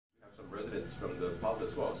from the policy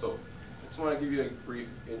as well. So I just want to give you a brief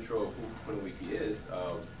intro of who KupunaWiki is.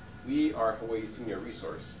 We are Hawaii's senior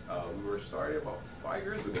resource. We were started about 5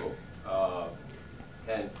 years ago,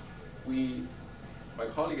 and my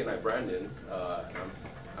colleague and I, Brandon,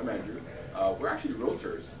 I'm Andrew, we're actually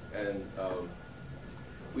realtors, and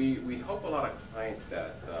we help a lot of clients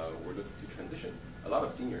that were looking to transition, a lot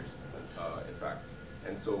of seniors, in fact.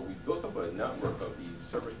 And so we built up a network of these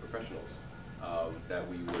service professionals that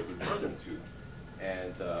we would refer them to.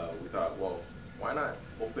 And we thought, well, why not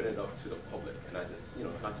open it up to the public and not just,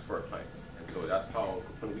 not just for our clients. And so that's how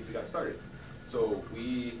KupunaWiki got started. So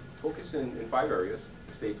we focus in 5 areas: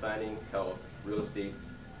 estate planning, health, real estate,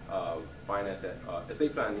 finance,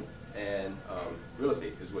 estate planning, and real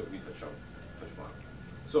estate is what we touch upon.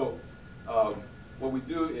 So what we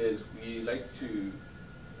do is we like to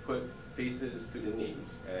put faces to the names.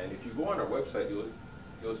 And if you go on our website,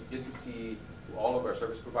 you'll get to see all of our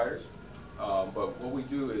service providers. But what we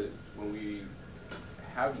do is when we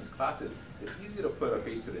have these classes, it's easy to put a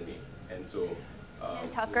face to the name. And so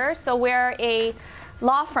Tucker, so we're a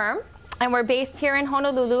law firm, and we're based here in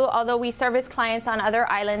Honolulu, although we service clients on other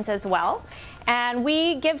islands as well. And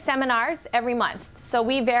we give seminars every month. So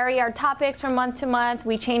we vary our topics from month to month.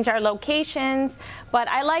 We change our locations. But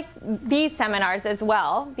I like these seminars as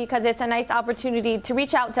well because it's a nice opportunity to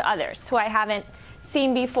reach out to others who I haven't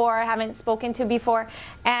seen before, haven't spoken to before.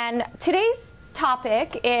 And today's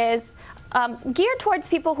topic is geared towards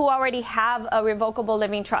people who already have a revocable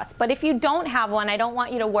living trust. But if you don't have one, I don't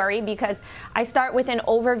want you to worry, because I start with an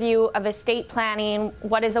overview of estate planning,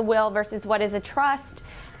 what is a will versus what is a trust,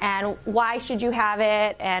 and why should you have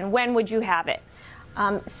it, and when would you have it.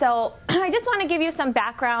 So I just want to give you some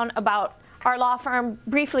background about our law firm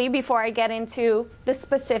briefly before I get into the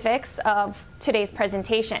specifics of today's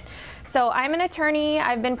presentation. So I'm an attorney.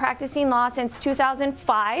 I've been practicing law since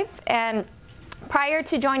 2005, and prior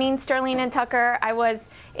to joining Sterling & Tucker, I was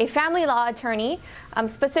a family law attorney,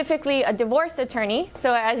 specifically a divorce attorney.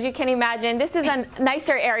 So as you can imagine, this is a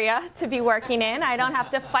nicer area to be working in. I don't have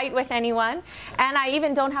to fight with anyone, and I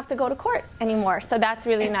even don't have to go to court anymore. So that's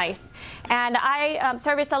really nice. And I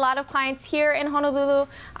service a lot of clients here in Honolulu.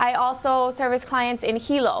 I also service clients in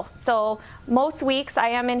Hilo. So most weeks I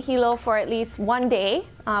am in Hilo for at least one day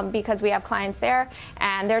because we have clients there.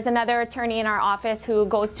 And there's another attorney in our office who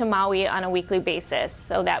goes to Maui on a weekly basis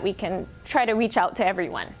so that we can try to reach out to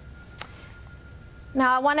everyone.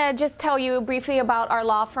 Now I want to just tell you briefly about our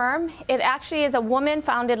law firm. It actually is a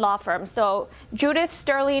woman-founded law firm. So Judith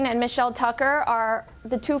Sterling and Michelle Tucker are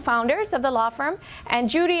the two founders of the law firm. And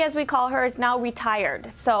Judy, as we call her, is now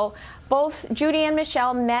retired. So both Judy and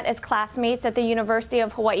Michelle met as classmates at the University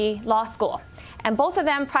of Hawaii Law School. And both of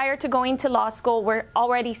them, prior to going to law school, were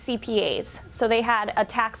already CPAs. So they had a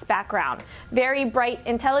tax background. Very bright,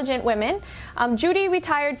 intelligent women. Judy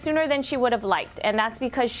retired sooner than she would have liked. And that's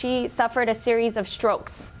because she suffered a series of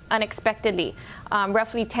strokes unexpectedly,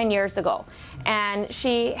 roughly 10 years ago. And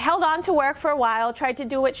she held on to work for a while, tried to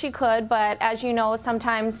do what she could. But as you know,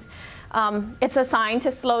 sometimes it's a sign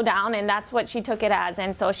to slow down, and that's what she took it as.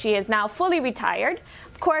 And so she is now fully retired.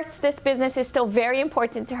 Of course, this business is still very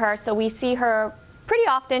important to her, so we see her pretty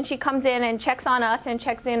often. She comes in and checks on us and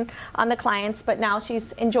checks in on the clients, but now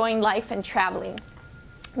she's enjoying life and traveling.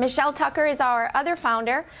 Michelle Tucker is our other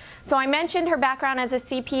founder. So I mentioned her background as a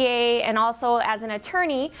CPA and also as an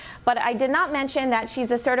attorney, but I did not mention that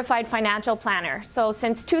she's a certified financial planner. So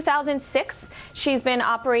since 2006, she's been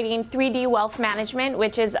operating 3D Wealth Management,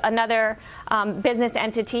 which is another business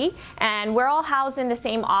entity, and we're all housed in the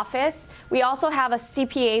same office. We also have a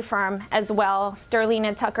CPA firm as well,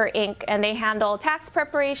 Sterling & Tucker Inc., and they handle tax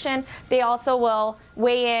preparation. They also will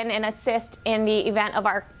weigh in and assist in the event of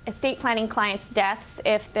our estate planning clients' deaths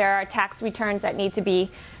if there are tax returns that need to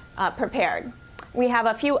be prepared. We have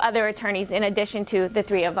a few other attorneys in addition to the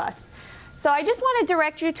three of us. So I just want to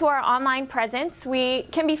direct you to our online presence. We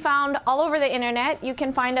can be found all over the internet. You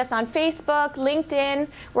can find us on Facebook, LinkedIn.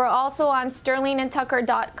 We're also on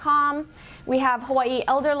sterlingandtucker.com. We have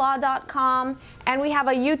hawaiielderlaw.com, and we have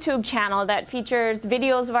a YouTube channel that features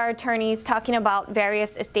videos of our attorneys talking about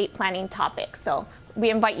various estate planning topics. So we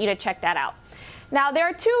invite you to check that out. Now, there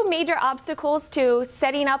are two major obstacles to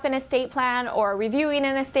setting up an estate plan or reviewing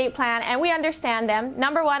an estate plan, and we understand them.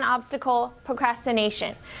 Number one obstacle,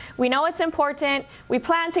 procrastination. We know it's important. We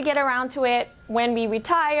plan to get around to it when we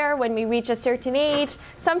retire, when we reach a certain age.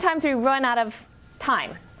 Sometimes we run out of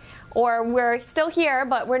time, or we're still here,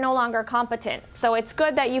 but we're no longer competent. So it's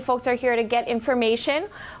good that you folks are here to get information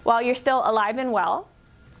while you're still alive and well.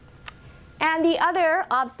 And the other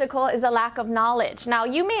obstacle is a lack of knowledge. Now,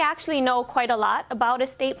 you may actually know quite a lot about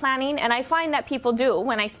estate planning, and I find that people do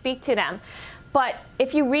when I speak to them. But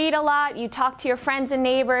if you read a lot, you talk to your friends and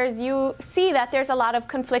neighbors, you see that there's a lot of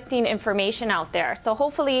conflicting information out there. So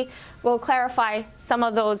hopefully we'll clarify some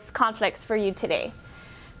of those conflicts for you today.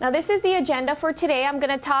 Now, this is the agenda for today. I'm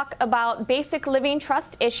going to talk about basic living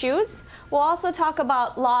trust issues. We'll also talk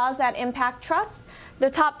about laws that impact trusts, the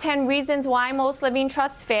top 10 reasons why most living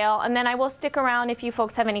trusts fail, and then I will stick around if you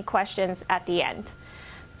folks have any questions at the end.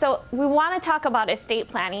 So we want to talk about estate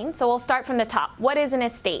planning, so we'll start from the top. What is an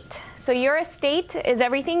estate? So your estate is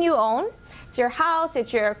everything you own. It's your house,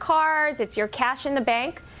 it's your cars, it's your cash in the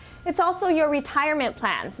bank. It's also your retirement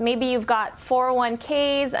plans. Maybe you've got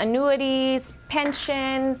 401ks, annuities,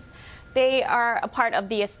 pensions. They are a part of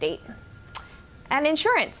the estate. And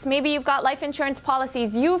insurance. Maybe you've got life insurance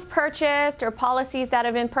policies you've purchased or policies that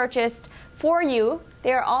have been purchased for you.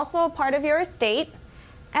 They're also a part of your estate.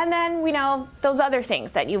 And then we know those other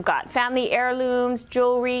things that you've got. Family heirlooms,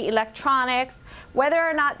 jewelry, electronics. Whether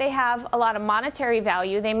or not they have a lot of monetary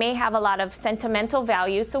value, they may have a lot of sentimental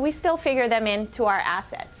value, so we still figure them into our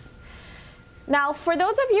assets. Now, for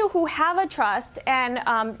those of you who have a trust, and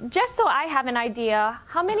just so I have an idea,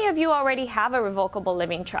 how many of you already have a revocable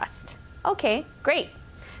living trust? Okay, great.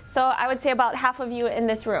 So I would say about half of you in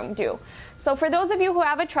this room do. So for those of you who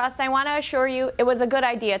have a trust, I want to assure you it was a good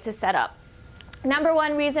idea to set up. Number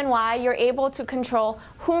one reason why, you're able to control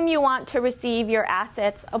whom you want to receive your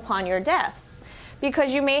assets upon your deaths.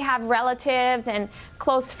 Because you may have relatives and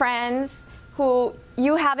close friends who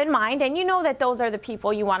you have in mind, and you know that those are the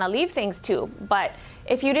people you want to leave things to. But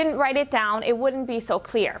if you didn't write it down, it wouldn't be so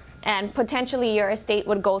clear. And potentially your estate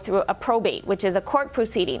would go through a probate, which is a court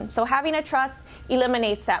proceeding. So having a trust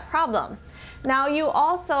eliminates that problem. Now, you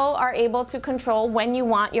also are able to control when you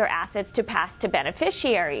want your assets to pass to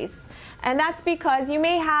beneficiaries. And that's because you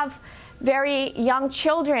may have very young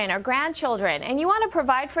children or grandchildren, and you want to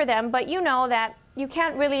provide for them, but you know that you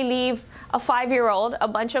can't really leave a 5-year-old a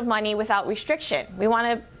bunch of money without restriction. We want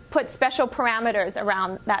to put special parameters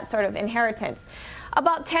around that sort of inheritance.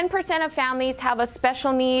 About 10% of families have a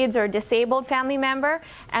special needs or disabled family member,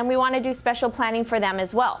 and we want to do special planning for them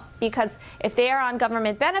as well. Because if they are on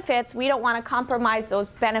government benefits, we don't want to compromise those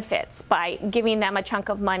benefits by giving them a chunk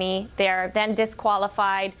of money. They're then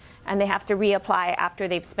disqualified, and they have to reapply after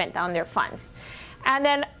they've spent down their funds. And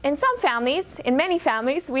then in some families, in many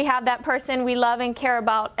families, we have that person we love and care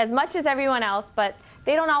about as much as everyone else, but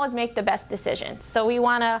they don't always make the best decisions. So we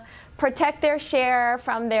want to protect their share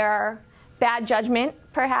from their bad judgment,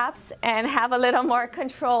 perhaps, and have a little more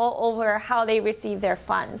control over how they receive their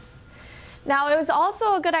funds. Now, it was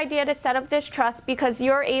also a good idea to set up this trust because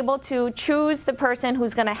you're able to choose the person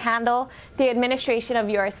who's going to handle the administration of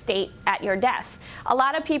your estate at your death. A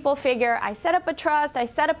lot of people figure, I set up a trust, I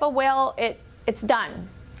set up a will, it's done.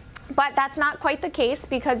 But that's not quite the case,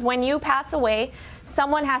 because when you pass away,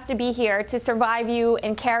 someone has to be here to survive you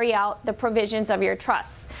and carry out the provisions of your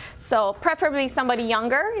trusts. So preferably somebody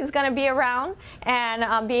younger is going to be around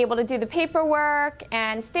and be able to do the paperwork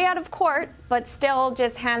and stay out of court, but still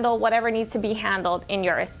just handle whatever needs to be handled in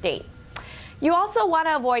your estate. You also want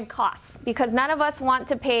to avoid costs, because none of us want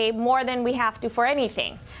to pay more than we have to for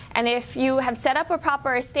anything. And if you have set up a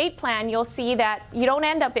proper estate plan, you'll see that you don't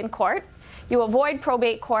end up in court. You avoid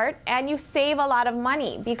probate court, and you save a lot of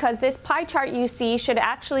money, because this pie chart you see should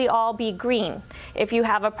actually all be green if you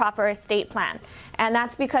have a proper estate plan. And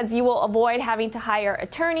that's because you will avoid having to hire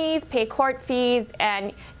attorneys, pay court fees,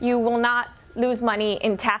 and you will not lose money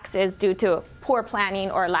in taxes due to poor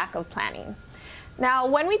planning or lack of planning. Now,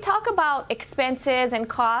 when we talk about expenses and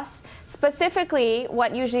costs, specifically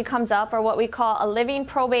what usually comes up are what we call a living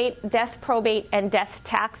probate, death probate, and death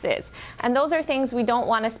taxes. And those are things we don't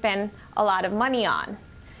want to spend a lot of money on.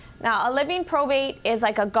 Now, a living probate is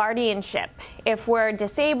like a guardianship. If we're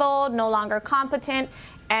disabled, no longer competent,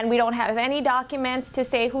 and we don't have any documents to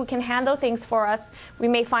say who can handle things for us, we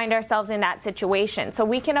may find ourselves in that situation. So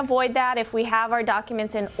we can avoid that if we have our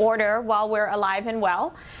documents in order while we're alive and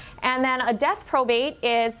well. And then a death probate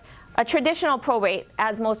is a traditional probate,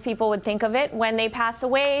 as most people would think of it. When they pass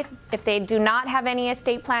away, if they do not have any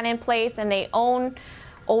estate plan in place and they own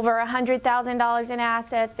over $100,000 in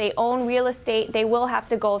assets, they own real estate, they will have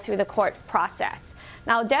to go through the court process.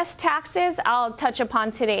 Now, death taxes, I'll touch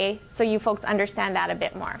upon today so you folks understand that a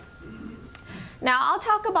bit more. Now, I'll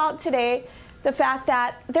talk about today the fact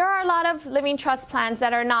that there are a lot of living trust plans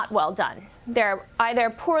that are not well done. They're either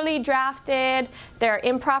poorly drafted, they're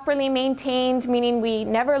improperly maintained, meaning we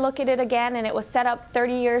never look at it again and it was set up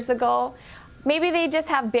 30 years ago. maybe they just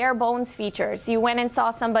have bare bones features. You went and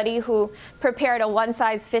saw somebody who prepared a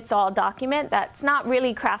one-size-fits-all document that's not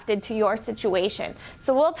really crafted to your situation.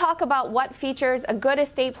 So we'll talk about what features a good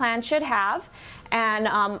estate plan should have,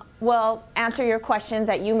 and we'll answer your questions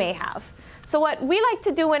that you may have. So what we like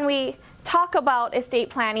to do when we talk about estate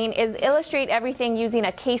planning is illustrate everything using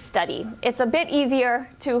a case study. It's a bit easier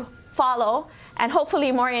to follow and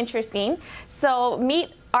hopefully more interesting. So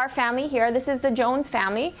meet our family here. This is the Jones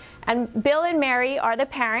family, and Bill and Mary are the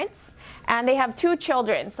parents, and they have 2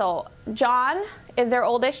 children. So John is their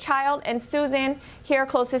oldest child, and Susan, here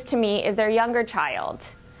closest to me, is their younger child.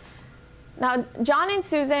 Now, Bill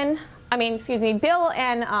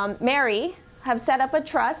and Mary have set up a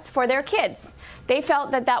trust for their kids. They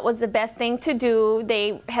felt that that was the best thing to do.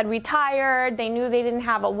 They had retired, they knew they didn't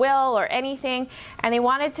have a will or anything, and they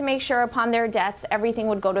wanted to make sure upon their deaths everything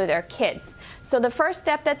would go to their kids. So the first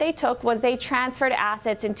step that they took was they transferred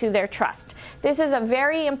assets into their trust. This is a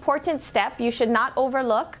very important step you should not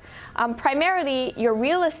overlook. Primarily your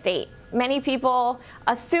real estate. Many people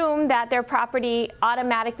assume that their property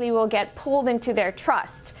automatically will get pulled into their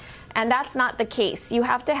trust. And that's not the case. You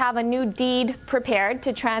have to have a new deed prepared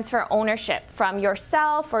to transfer ownership from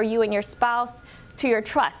yourself or you and your spouse to your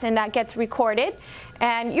trust, and that gets recorded.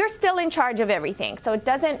 And you're still in charge of everything. So it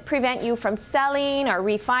doesn't prevent you from selling or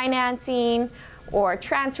refinancing or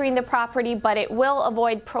transferring the property, but it will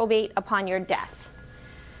avoid probate upon your death.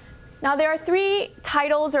 Now, there are 3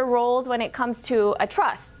 titles or roles when it comes to a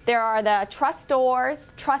trust. There are the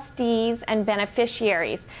trustors, trustees, and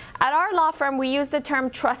beneficiaries. At our law firm, we use the term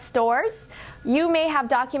trustors. You may have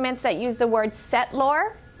documents that use the word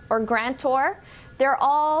settlor or grantor. They're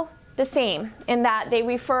all the same in that they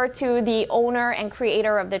refer to the owner and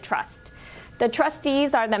creator of the trust. The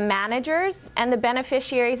trustees are the managers, and the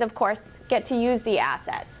beneficiaries, of course, get to use the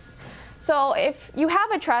assets. So if you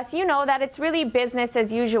have a trust, you know that it's really business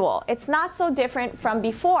as usual. It's not so different from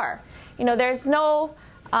before. You know, there's no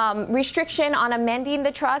restriction on amending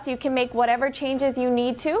the trust. You can make whatever changes you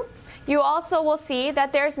need to. You also will see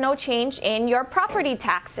that there's no change in your property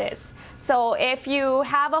taxes. So if you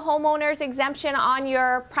have a homeowner's exemption on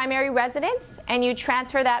your primary residence and you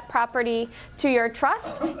transfer that property to your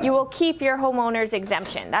trust, you will keep your homeowner's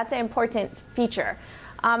exemption. That's an important feature.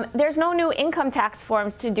 There's no new income tax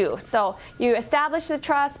forms to do. So you establish the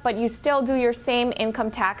trust, but you still do your same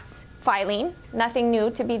income tax filing. Nothing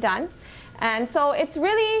new to be done. And so it's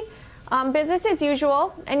really business as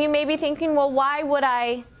usual. And you may be thinking, well, why would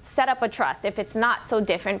I set up a trust if it's not so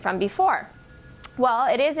different from before? Well,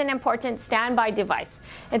 it is an important standby device.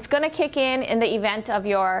 It's going to kick in the event of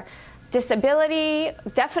your disability,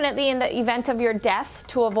 definitely in the event of your death,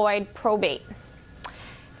 to avoid probate.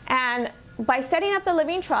 And by setting up the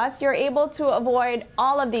living trust, you're able to avoid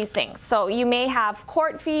all of these things. So you may have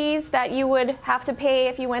court fees that you would have to pay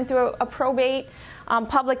if you went through a probate,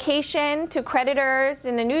 publication to creditors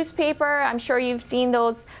in the newspaper. I'm sure you've seen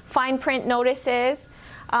those fine print notices.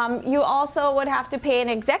 You also would have to pay an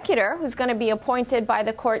executor who's going to be appointed by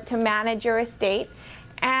the court to manage your estate.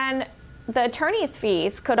 And the attorney's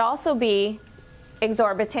fees could also be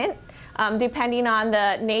exorbitant, depending on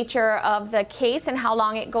the nature of the case and how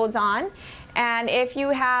long it goes on. And if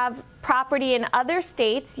you have property in other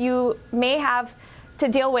states, you may have to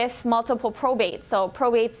deal with multiple probates. So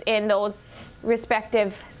probates in those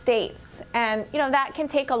respective states. And you know, that can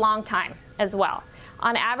take a long time as well.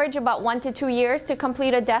 On average, about 1 to 2 years to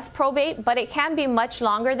complete a death probate, but it can be much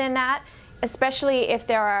longer than that, especially if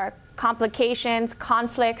there are complications,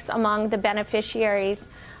 conflicts among the beneficiaries,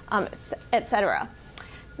 etc.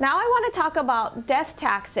 Now I want to talk about death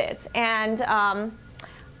taxes. And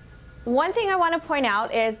one thing I want to point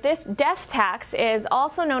out is this death tax is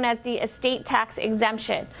also known as the estate tax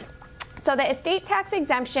exemption. So the estate tax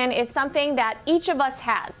exemption is something that each of us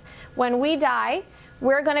has. When we die,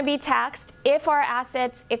 we're going to be taxed if our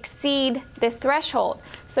assets exceed this threshold.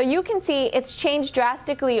 So you can see it's changed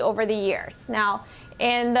drastically over the years. Now,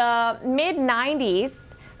 in the mid-90s,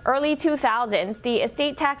 early 2000s, the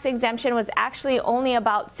estate tax exemption was actually only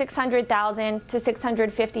about $600,000 to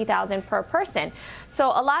 $650,000 per person. So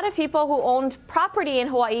a lot of people who owned property in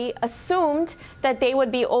Hawaii assumed that they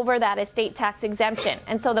would be over that estate tax exemption.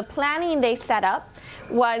 And so the planning they set up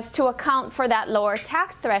was to account for that lower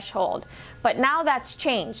tax threshold. But now that's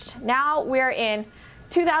changed. Now we're in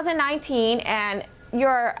 2019, and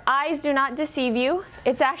your eyes do not deceive you.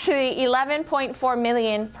 It's actually $11.4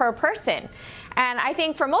 million per person. And I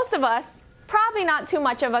think for most of us, probably not too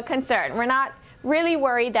much of a concern. We're not really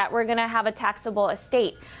worried that we're going to have a taxable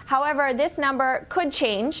estate. However, this number could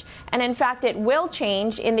change, and in fact it will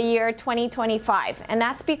change in the year 2025. And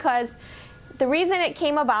that's because the reason it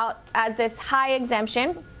came about as this high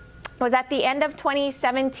exemption was at the end of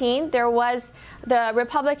 2017, there was the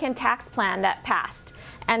Republican tax plan that passed.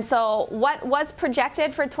 And so what was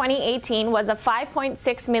projected for 2018 was a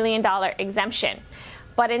 $5.6 million exemption.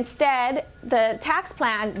 But instead, the tax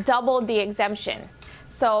plan doubled the exemption.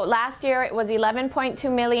 So last year it was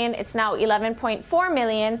 11.2 million, it's now 11.4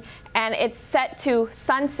 million, and it's set to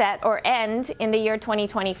sunset or end in the year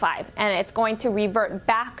 2025. And it's going to revert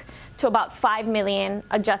back to about 5 million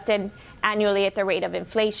adjusted annually at the rate of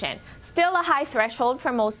inflation. Still a high threshold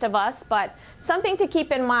for most of us, but something to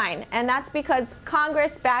keep in mind. And that's because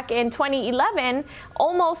Congress back in 2011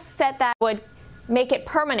 almost said that would make it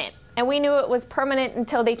permanent. And we knew it was permanent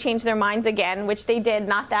until they changed their minds again, which they did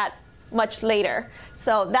not that much later.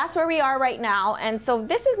 So that's where we are right now. And so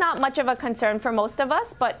this is not much of a concern for most of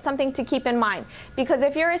us, but something to keep in mind. Because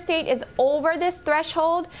if your estate is over this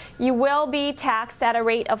threshold, you will be taxed at a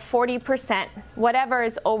rate of 40%, whatever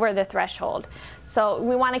is over the threshold. So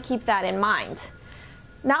we want to keep that in mind.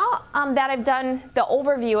 Now that I've done the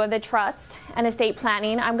overview of the trust and estate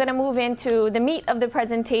planning, I'm going to move into the meat of the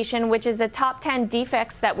presentation, which is the top 10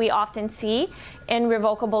 defects that we often see in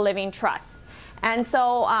revocable living trusts. And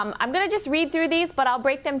so I'm going to just read through these, but I'll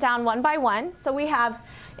break them down one by one. So we have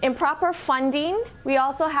improper funding. We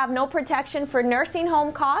also have no protection for nursing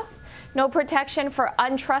home costs, no protection for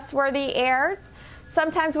untrustworthy heirs.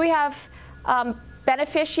 Sometimes we have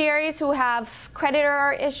beneficiaries who have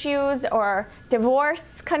creditor issues or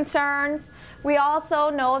divorce concerns. We also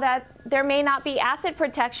know that there may not be asset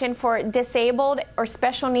protection for disabled or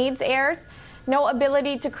special needs heirs. No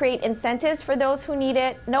ability to create incentives for those who need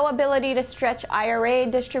it, no ability to stretch IRA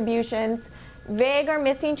distributions, vague or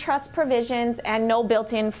missing trust provisions, and no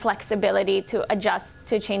built-in flexibility to adjust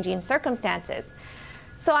to changing circumstances.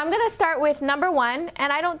 So I'm going to start with number one,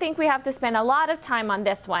 and I don't think we have to spend a lot of time on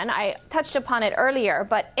this one. I touched upon it earlier,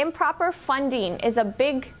 but improper funding is a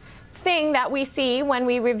big thing that we see when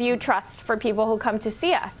we review trusts for people who come to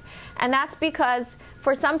see us. And that's because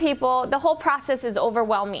for some people, the whole process is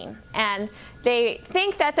overwhelming, and they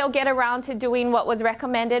think that they'll get around to doing what was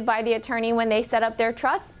recommended by the attorney when they set up their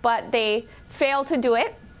trust, but they fail to do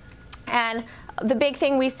it. And the big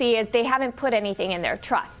thing we see is they haven't put anything in their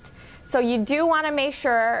trust. So you do want to make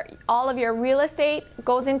sure all of your real estate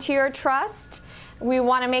goes into your trust. We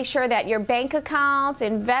want to make sure that your bank accounts,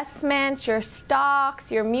 investments, your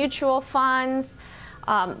stocks, your mutual funds,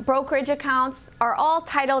 brokerage accounts are all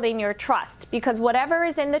titled in your trust, because whatever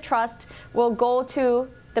is in the trust will go to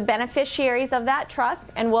the beneficiaries of that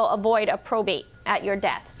trust and will avoid a probate at your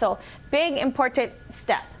death. So big important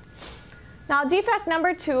step. Now defect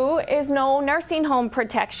number two is no nursing home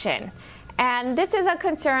protection. And this is a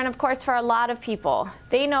concern, of course, for a lot of people.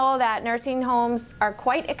 They know that nursing homes are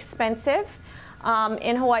quite expensive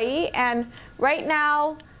in Hawaii, and right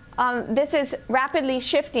now this is rapidly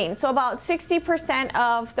shifting. So about 60%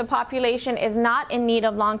 of the population is not in need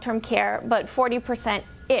of long-term care, but 40%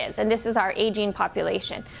 is, and this is our aging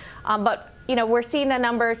population. But we're seeing the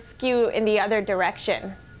numbers skew in the other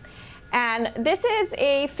direction. And this is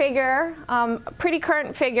a figure, pretty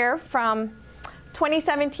current figure from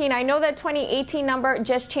 2017. I know the 2018 number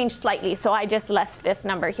just changed slightly, so I just left this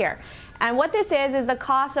number here. And what this is the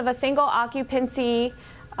cost of a single occupancy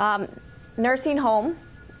nursing home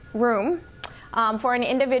room for an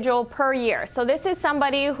individual per year. So this is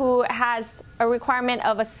somebody who has a requirement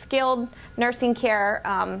of a skilled nursing care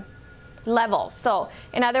level. So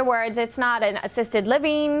in other words, it's not an assisted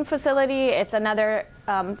living facility, it's another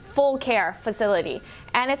full care facility.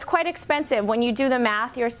 And it's quite expensive. When you do the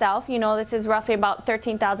math yourself, this is roughly about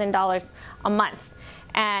 $13,000 a month.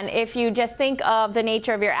 And if you just think of the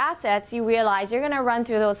nature of your assets, you realize you're going to run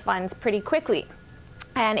through those funds pretty quickly.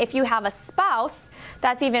 And if you have a spouse,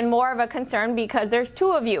 that's even more of a concern, because there's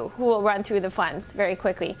two of you who will run through the funds very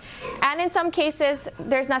quickly. And in some cases,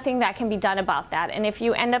 there's nothing that can be done about that. And if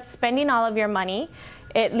you end up spending all of your money,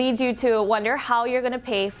 it leads you to wonder how you're going to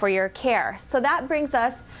pay for your care. So that brings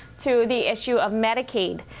us to the issue of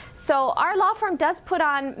Medicaid. So our law firm does put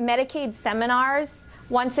on Medicaid seminars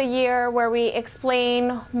once a year where we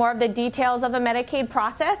explain more of the details of the Medicaid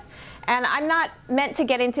process. And I'm not meant to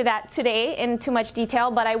get into that today in too much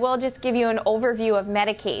detail, but I will just give you an overview of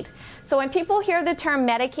Medicaid. So when people hear the term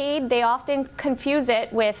Medicaid, they often confuse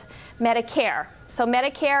it with Medicare. So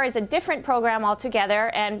Medicare is a different program altogether,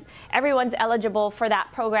 and everyone's eligible for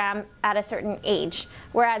that program at a certain age.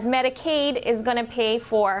 Whereas Medicaid is going to pay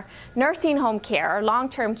for nursing home care or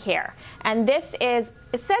long-term care. And this is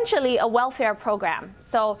essentially a welfare program.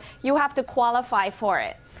 So you have to qualify for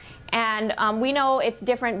it. And we know it's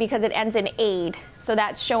different because it ends in aid, so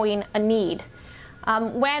that's showing a need.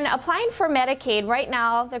 When applying for Medicaid, right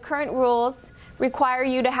now, the current rules require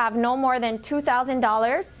you to have no more than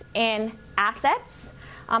 $2,000 in assets.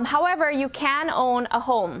 However, you can own a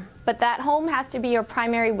home, but that home has to be your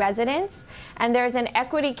primary residence, and there's an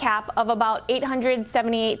equity cap of about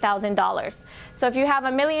 $878,000. So if you have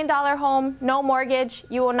 $1 million home, no mortgage,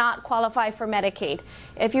 you will not qualify for Medicaid.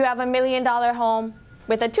 If you have $1 million home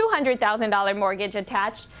with a $200,000 mortgage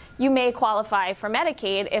attached, you may qualify for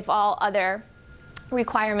Medicaid if all other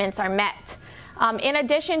requirements are met. In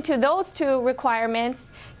addition to those two requirements,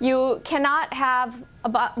 you cannot have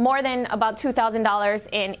more than about $2,000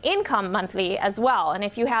 in income monthly as well. And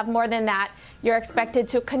if you have more than that, you're expected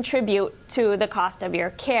to contribute to the cost of your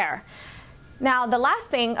care. Now, the last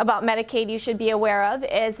thing about Medicaid you should be aware of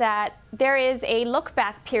is that there is a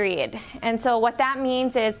look-back period. And so what that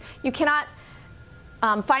means is you cannot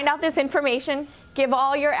find out this information, give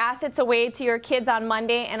all your assets away to your kids on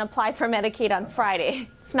Monday, and apply for Medicaid on Friday.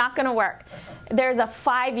 It's not going to work. There's a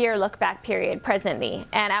 5-year look-back period presently.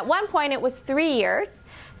 And at one point it was 3 years.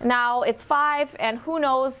 Now it's 5, and who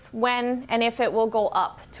knows when and if it will go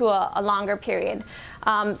up to a longer period.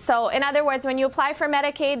 So in other words, when you apply for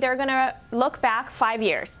Medicaid, they're going to look back 5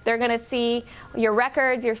 years. They're going to see your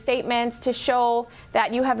records, your statements to show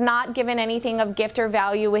that you have not given anything of gift or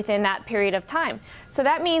value within that period of time. So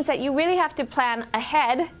that means that you really have to plan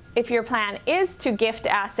ahead if your plan is to gift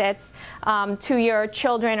assets to your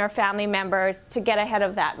children or family members to get ahead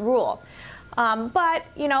of that rule. But,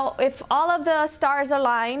 you know, if all of the stars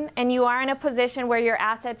align and you are in a position where your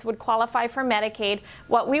assets would qualify for Medicaid,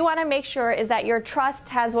 what we want to make sure is that your trust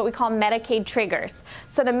has what we call Medicaid triggers.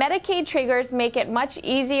 So the Medicaid triggers make it much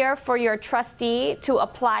easier for your trustee to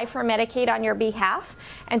apply for Medicaid on your behalf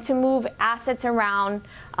and to move assets around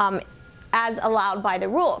as allowed by the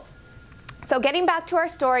rules. So getting back to our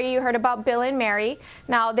story, you heard about Bill and Mary.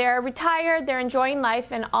 Now they're retired, they're enjoying life,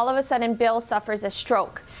 and all of a sudden Bill suffers a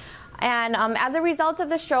stroke. And as a result of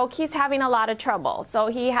the stroke, he's having a lot of trouble. So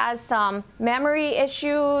he has some memory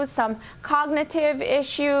issues, some cognitive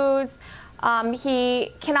issues.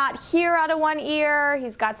 He cannot hear out of one ear.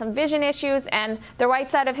 He's got some vision issues, and the right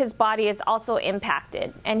side of his body is also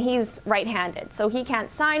impacted. And he's right-handed, so he can't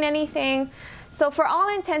sign anything. So for all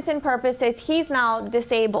intents and purposes, he's now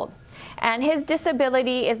disabled. And his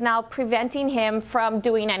disability is now preventing him from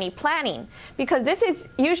doing any planning, because this is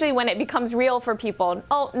usually when it becomes real for people.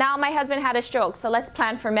 Oh, now my husband had a stroke, so let's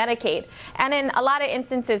plan for Medicaid. And in a lot of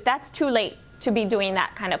instances, that's too late to be doing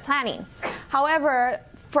that kind of planning. However,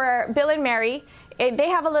 for Bill and Mary, they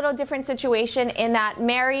have a little different situation in that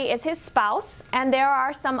Mary is his spouse, and there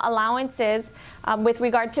are some allowances with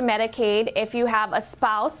regard to Medicaid if you have a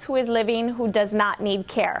spouse who is living who does not need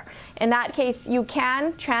care. In that case, you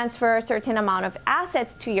can transfer a certain amount of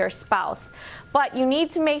assets to your spouse, but you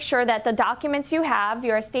need to make sure that the documents you have,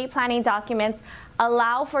 your estate planning documents,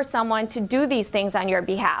 allow for someone to do these things on your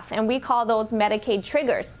behalf, and we call those Medicaid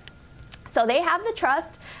triggers. So they have the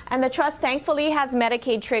trust, and the trust thankfully has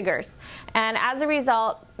Medicaid triggers. And as a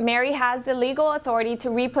result, Mary has the legal authority to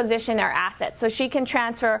reposition their assets. So she can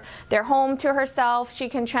transfer their home to herself. She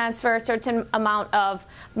can transfer a certain amount of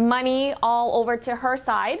money all over to her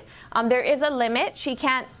side. There is a limit. She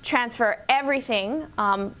can't transfer everything,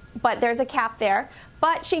 but there's a cap there.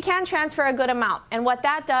 But she can transfer a good amount. And what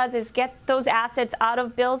that does is get those assets out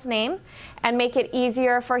of Bill's name and make it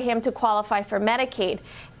easier for him to qualify for Medicaid.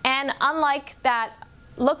 And unlike that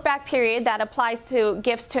look-back period that applies to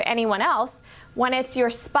gifts to anyone else, when it's your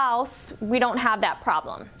spouse, we don't have that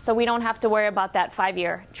problem. So we don't have to worry about that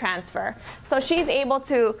 5-year transfer. So she's able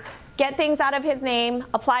to get things out of his name,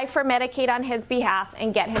 apply for Medicaid on his behalf,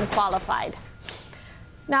 and get him qualified.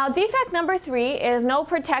 Now, defect number 3 is no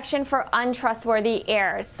protection for untrustworthy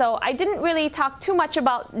heirs. So I didn't really talk too much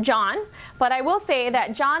about John, but I will say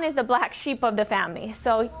that John is the black sheep of the family.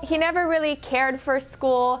 So he never really cared for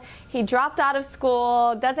school. He dropped out of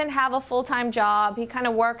school, doesn't have a full-time job. He kind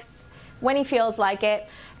of works when he feels like it.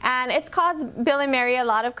 And it's caused Bill and Mary a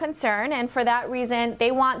lot of concern, and for that reason, they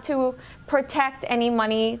want to protect any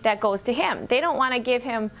money that goes to him. They don't want to give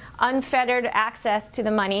him unfettered access to the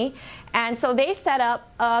money, and so they set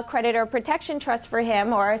up a creditor protection trust for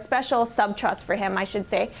him, or a special sub-trust for him, I should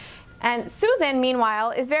say. And Susan, meanwhile,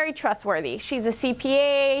 is very trustworthy. She's a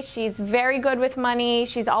CPA, she's very good with money,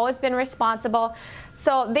 she's always been responsible.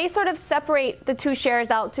 So they sort of separate the 2 shares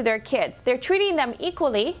out to their kids. They're treating them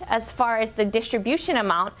equally as far as the distribution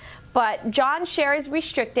amount, but John's share is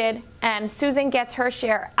restricted and Susan gets her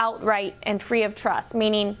share outright and free of trust,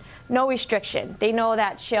 meaning no restriction. They know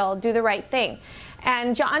that she'll do the right thing.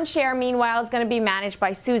 And John's share, meanwhile, is going to be managed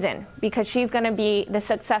by Susan because she's going to be the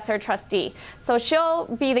successor trustee. So she'll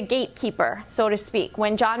be the gatekeeper, so to speak.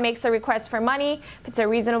 When John makes a request for money, if it's a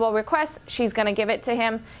reasonable request, she's going to give it to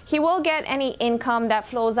him. He will get any income that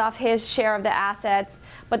flows off his share of the assets,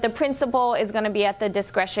 but the principal is going to be at the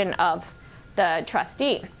discretion of the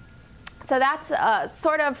trustee. So that's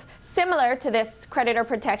sort of similar to this creditor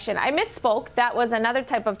protection. I misspoke. That was another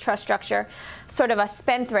type of trust structure, sort of a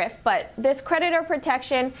spendthrift. But this creditor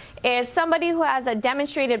protection is somebody who has a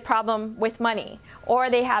demonstrated problem with money, or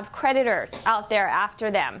they have creditors out there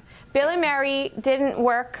after them. Bill and Mary didn't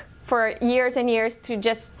work for years and years to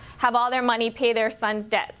just have all their money pay their son's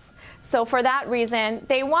debts. So for that reason,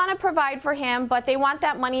 they want to provide for him, but they want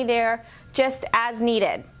that money there just as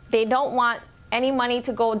needed. They don't want any money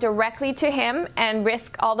to go directly to him and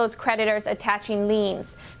risk all those creditors attaching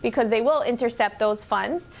liens, because they will intercept those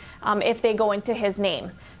funds if they go into his name.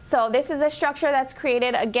 So this is a structure that's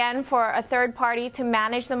created, again, for a third party to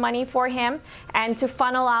manage the money for him and to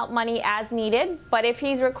funnel out money as needed. But if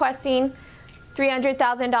he's requesting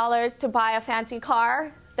 $300,000 to buy a fancy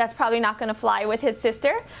car, that's probably not going to fly with his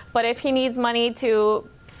sister. But if he needs money to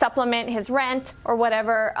supplement his rent or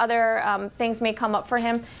whatever other things may come up for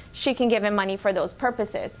him, she can give him money for those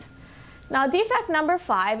purposes. Now, defect number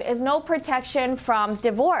 5 is no protection from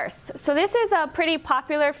divorce. So this is a pretty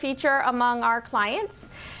popular feature among our clients,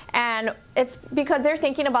 and it's because they're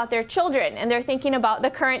thinking about their children and they're thinking about the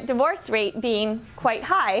current divorce rate being quite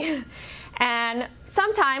high. And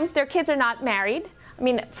sometimes their kids are not married. I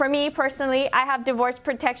mean, for me personally, I have divorce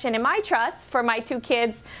protection in my trust for my 2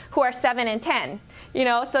 kids who are 7 and 10. You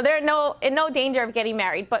know, so they're in no danger of getting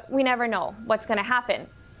married, but we never know what's going to happen.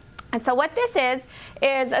 And so what this is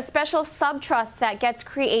a special subtrust that gets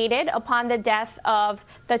created upon the death of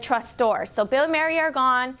the trustor. So Bill and Mary are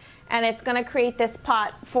gone, and it's going to create this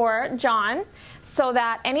pot for John so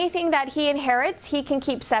that anything that he inherits, he can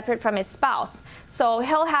keep separate from his spouse. So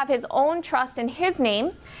he'll have his own trust in his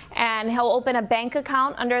name, and he'll open a bank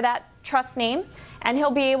account under that trust name, and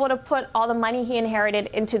he'll be able to put all the money he inherited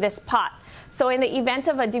into this pot. So in the event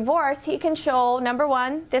of a divorce, he can show, number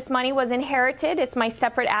 1, this money was inherited, it's my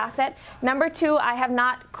separate asset. Number 2, I have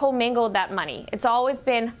not commingled that money. It's always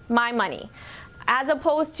been my money. As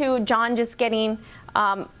opposed to John just getting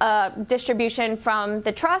a distribution from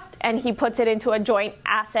the trust and he puts it into a joint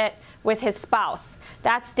asset with his spouse.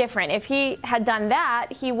 That's different. If he had done that,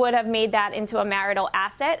 he would have made that into a marital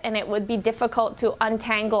asset, and it would be difficult to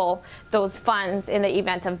untangle those funds in the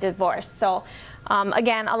event of divorce. So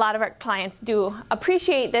again, a lot of our clients do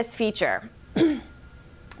appreciate this feature.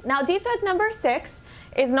 Now, defect number 6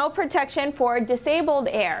 is no protection for disabled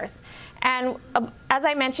heirs. And as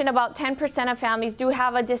I mentioned, about 10% of families do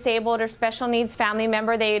have a disabled or special needs family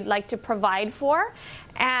member they'd like to provide for.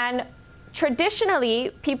 And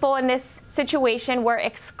traditionally, people in this situation were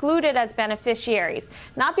excluded as beneficiaries,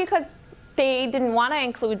 not because they didn't want to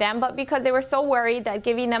include them, but because they were so worried that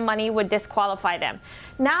giving them money would disqualify them.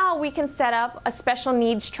 Now we can set up a special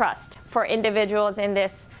needs trust for individuals in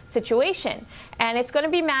this situation, and it's going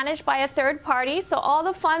to be managed by a third party, so all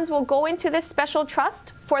the funds will go into this special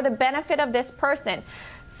trust for the benefit of this person.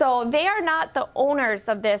 So they are not the owners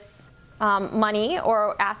of this money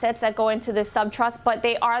or assets that go into the subtrust, but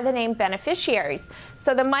they are the named beneficiaries.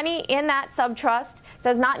 So the money in that subtrust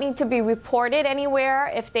does not need to be reported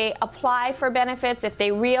anywhere. If they apply for benefits, if they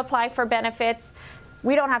reapply for benefits,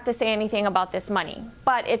 we don't have to say anything about this money,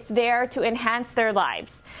 but it's there to enhance their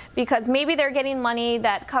lives, because maybe they're getting money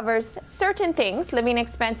that covers certain things, living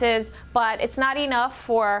expenses, but it's not enough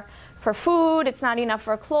for food, it's not enough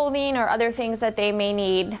for clothing or other things that they may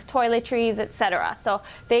need, toiletries, etc. So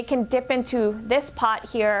they can dip into this pot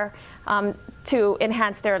here to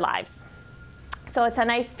enhance their lives. So it's a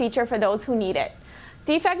nice feature for those who need it.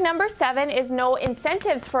 Defect number 7 is no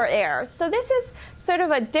incentives for heirs. So this is sort of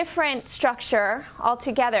a different structure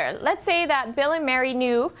altogether. Let's say that Bill and Mary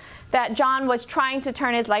knew that John was trying to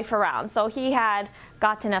turn his life around. So he had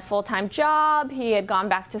gotten a full-time job, he had gone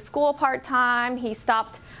back to school part-time, he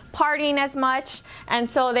stopped partying as much, and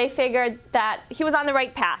so they figured that he was on the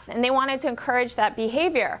right path and they wanted to encourage that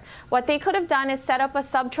behavior. What they could have done is set up a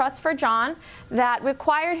subtrust for John that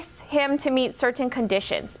requires him to meet certain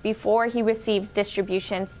conditions before he receives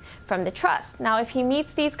distributions from the trust. Now, if he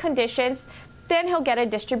meets these conditions, then he'll get a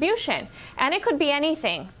distribution. And it could be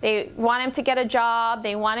anything. They want him to get a job,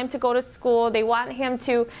 they want him to go to school, they want him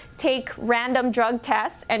to take random drug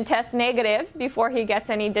tests and test negative before he gets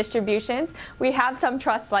any distributions. We have some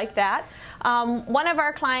trusts like that. One of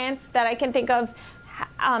our clients that I can think of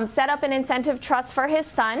set up an incentive trust for his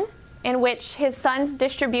son, in which his son's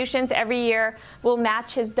distributions every year will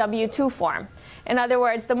match his W-2 form. In other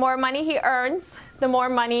words, the more money he earns, the more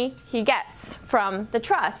money he gets from the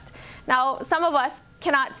trust. Now, some of us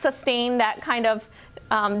cannot sustain that kind of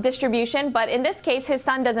distribution, but in this case, his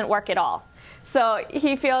son doesn't work at all. So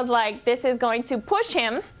he feels like this is going to push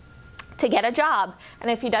him to get a job.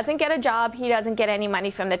 And if he doesn't get a job, he doesn't get any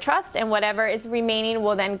money from the trust, and whatever is remaining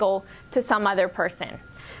will then go to some other person.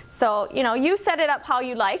 So, you set it up how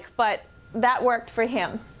you like, but that worked for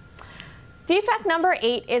him. Defect number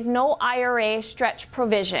 8 is no IRA stretch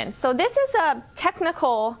provision. So this is a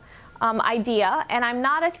technical idea, and I'm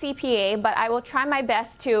not a CPA, but I will try my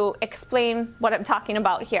best to explain what I'm talking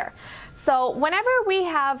about here. So whenever we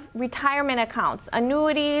have retirement accounts,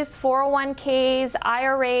 annuities, 401ks,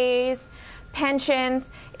 IRAs, pensions,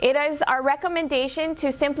 it is our recommendation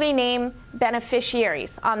to simply name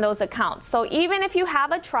beneficiaries on those accounts. So even if you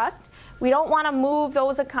have a trust, we don't want to move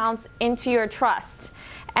those accounts into your trust.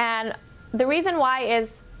 And the reason why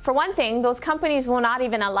is, for one thing, those companies will not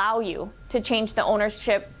even allow you to change the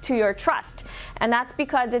ownership to your trust. And that's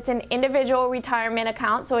because it's an individual retirement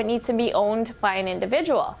account, so it needs to be owned by an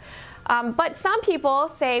individual. But some people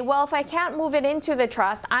say, well, if I can't move it into the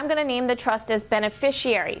trust, I'm going to name the trust as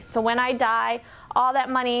beneficiary. So when I die, all that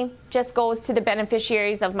money just goes to the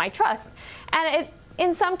beneficiaries of my trust. And it,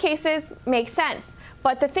 in some cases, makes sense.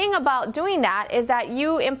 But the thing about doing that is that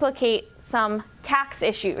you implicate some tax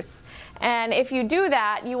issues. And if you do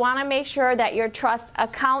that, you want to make sure that your trust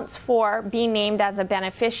accounts for being named as a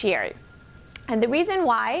beneficiary. And the reason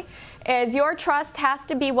why is your trust has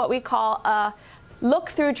to be what we call a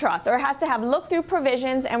look-through trust, or it has to have look-through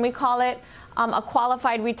provisions, and we call it a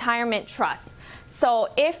qualified retirement trust. So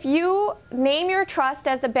if you name your trust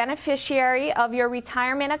as the beneficiary of your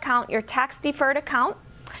retirement account, your tax-deferred account,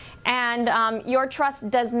 and your trust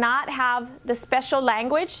does not have the special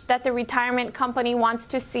language that the retirement company wants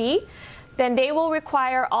to see, then they will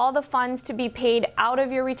require all the funds to be paid out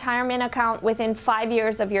of your retirement account within 5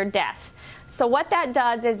 years of your death. So what that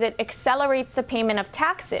does is it accelerates the payment of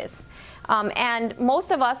taxes. And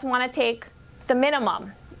most of us want to take the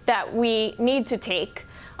minimum that we need to take,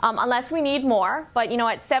 unless we need more. But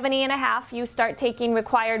at 70 and a half, you start taking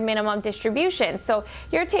required minimum distributions. So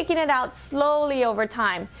you're taking it out slowly over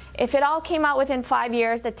time. If it all came out within 5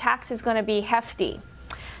 years, the tax is going to be hefty.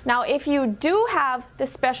 Now, if you do have the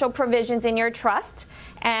special provisions in your trust,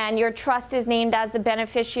 and your trust is named as the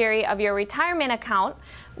beneficiary of your retirement account,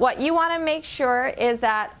 what you want to make sure is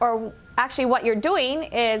that, or actually what you're doing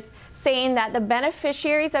is saying that the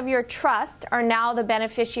beneficiaries of your trust are now the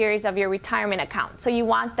beneficiaries of your retirement account. So you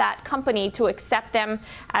want that company to accept them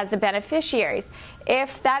as the beneficiaries.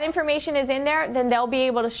 If that information is in there, then they'll be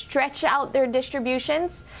able to stretch out their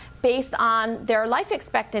distributions based on their life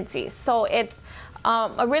expectancies. So it's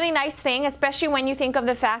a really nice thing, especially when you think of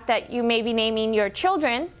the fact that you may be naming your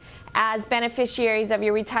children as beneficiaries of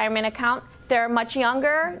your retirement account. They're much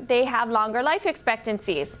younger, they have longer life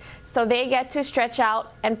expectancies. So they get to stretch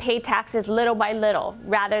out and pay taxes little by little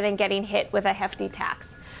rather than getting hit with a hefty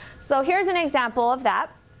tax. So here's an example of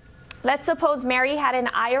that. Let's suppose Mary had an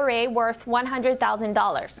IRA worth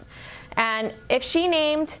 $100,000. And if she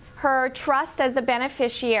named her trust as the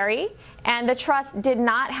beneficiary and the trust did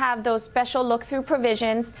not have those special look-through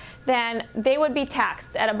provisions, then they would be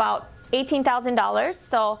taxed at about $18,000.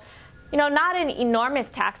 So not an enormous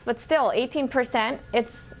tax, but still 18%,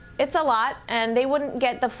 it's a lot, and they wouldn't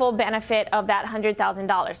get the full benefit of that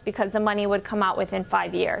 $100,000 because the money would come out within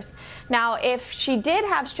 5 years. Now, if she did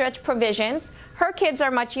have stretch provisions, her kids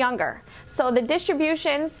are much younger. So the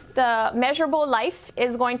distributions, the measurable life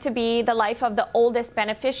is going to be the life of the oldest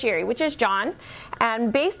beneficiary, which is John.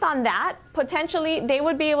 And based on that, potentially they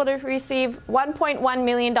would be able to receive $1.1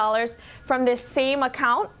 million from this same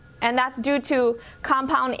account. And that's due to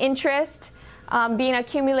compound interest being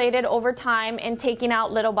accumulated over time and taking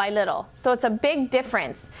out little by little. So it's a big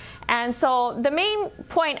difference. And so the main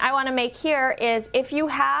point I want to make here is if you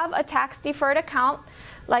have a tax-deferred account,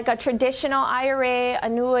 like a traditional IRA,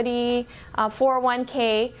 annuity,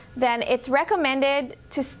 401k, then it's recommended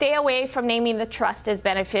to stay away from naming the trust as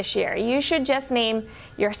beneficiary. You should just name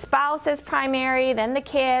your spouse as primary, then the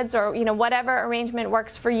kids, or whatever arrangement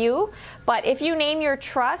works for you. But if you name your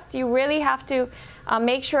trust, you really have to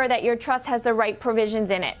make sure that your trust has the right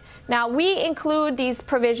provisions in it. Now, we include these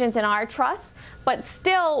provisions in our trust, but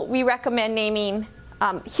still we recommend naming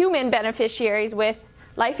human beneficiaries with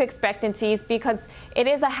life expectancies because it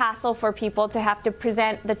is a hassle for people to have to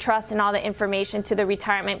present the trust and all the information to the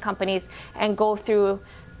retirement companies and go through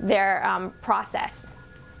their process.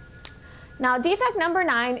 Now, defect number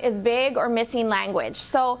 9 is vague or missing language.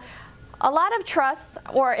 So a lot of trusts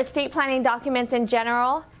or estate planning documents in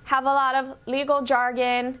general have a lot of legal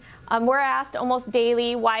jargon. We're asked almost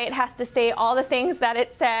daily why it has to say all the things that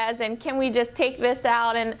it says, and can we just take this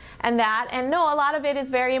out and that. And no, a lot of it is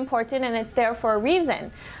very important, and it's there for a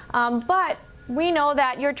reason. But we know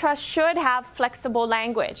that your trust should have flexible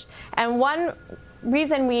language. And one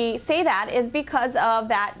reason we say that is because of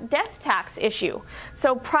that death tax issue.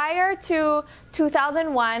 So prior to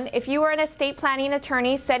 2001, if you were an estate planning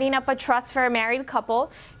attorney setting up a trust for a married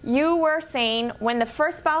couple, you were saying when the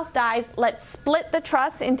first spouse dies, let's split the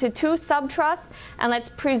trust into 2 sub-trusts and let's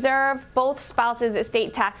preserve both spouses'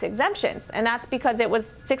 estate tax exemptions. And that's because it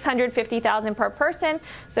was $650,000 per person.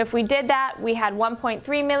 So if we did that, we had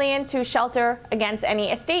 $1.3 million to shelter against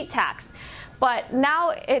any estate tax. But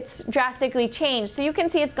now it's drastically changed. So you can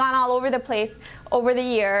see it's gone all over the place over the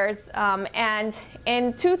years. And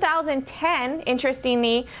in 2010,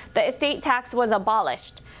 interestingly, the estate tax was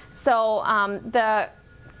abolished. So the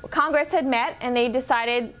Congress had met and they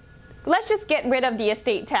decided, let's just get rid of the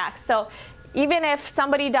estate tax. So even if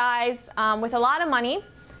somebody dies with a lot of money,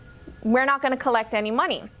 we're not going to collect any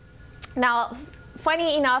money. Now,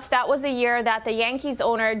 funny enough, that was the year that the Yankees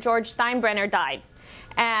owner, George Steinbrenner, died.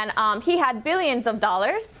 And he had billions of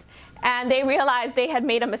dollars, and they realized they had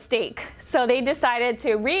made a mistake. So they decided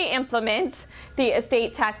to re-implement the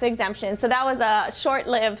estate tax exemption. So that was a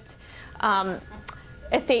short-lived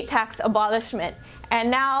estate tax abolishment.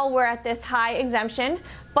 And now we're at this high exemption.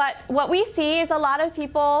 But what we see is a lot of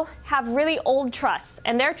people have really old trusts,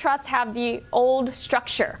 and their trusts have the old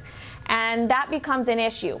structure. And that becomes an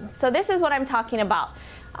issue. So this is what I'm talking about.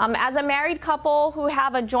 As a married couple who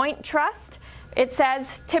have a joint trust, it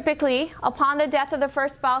says typically upon the death of the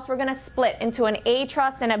first spouse, we're going to split into an A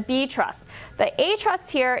trust and a B trust. The A trust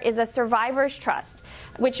here is a survivor's trust,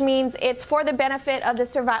 which means it's for the benefit of the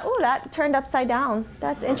survivor. Oh, that turned upside down.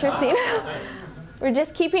 That's interesting. We're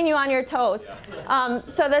just keeping you on your toes.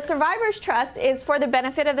 So the survivor's trust is for the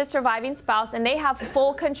benefit of the surviving spouse, and they have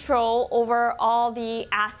full control over all the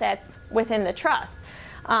assets within the trust.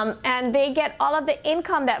 And they get all of the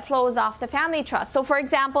income that flows off the family trust. So for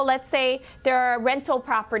example, let's say there are rental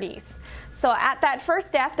properties. So at that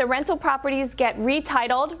first death, the rental properties get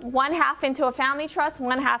retitled, 1/2 into a family trust,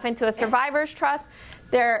 1/2 into a survivor's trust.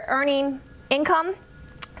 They're earning income.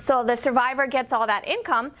 So the survivor gets all that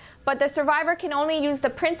income, but the survivor can only use the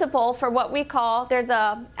principal for what we call, there's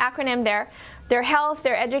an acronym there, their health,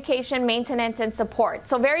 their education, maintenance, and support.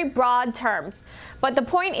 So very broad terms. But the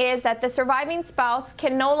point is that the surviving spouse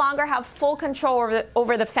can no longer have full control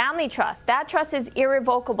over the family trust. That trust is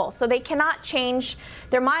irrevocable, so they cannot change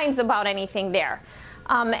their minds about anything there.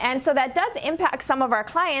 And so that does impact some of our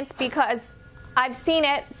clients, because I've seen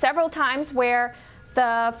it several times where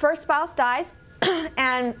the first spouse dies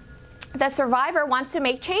and the survivor wants to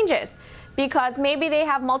make changes because maybe they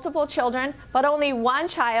have multiple children, but only one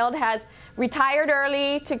child has retired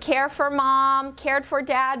early to care for mom, cared for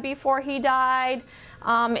dad before he died,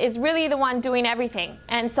 is really the one doing everything.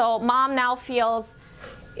 And so mom now feels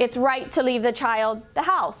it's right to leave the child the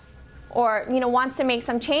house, or wants to make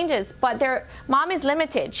some changes, but mom is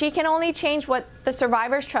limited. She can only change what the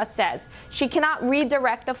survivor's trust says. She cannot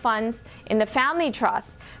redirect the funds in the family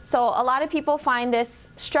trust. So a lot of people find this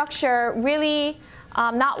structure really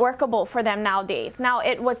not workable for them nowadays. Now,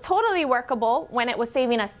 it was totally workable when it was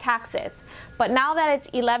saving us taxes, but now that it's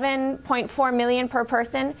 $11.4 million per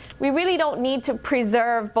person, we really don't need to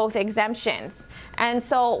preserve both exemptions. And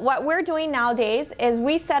so what we're doing nowadays is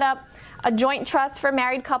we set up a joint trust for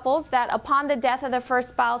married couples that upon the death of the first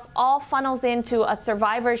spouse all funnels into a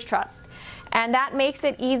survivor's trust. And that makes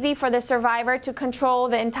it easy for the survivor to control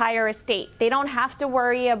the entire estate. They don't have to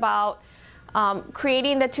worry about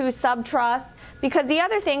creating the 2 sub-trusts, because the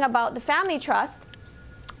other thing about the family trust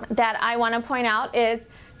that I want to point out is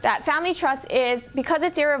that family trust is, because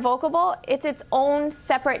it's irrevocable, it's its own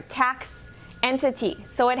separate tax entity.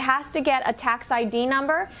 So it has to get a tax ID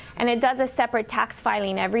number, and it does a separate tax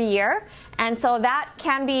filing every year. And so that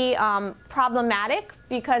can be problematic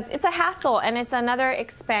because it's a hassle and it's another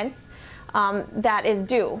expense that is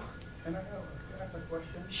due. Can I ask a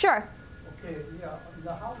question? Sure. Okay, yeah,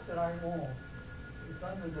 the house that I own, it's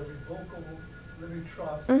under the revocable living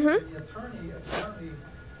trust. Mm-hmm. The attorney apparently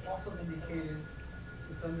also indicated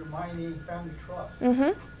it's under my name, family trust.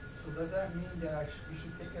 Mm-hmm. So does that mean that we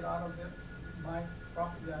should take it out of my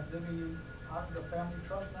property that I'm living in, out of the family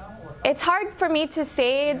trust now? Or it's hard for me to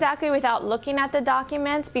say exactly without looking at the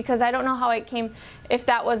documents, because I don't know how it came, if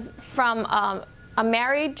that was from a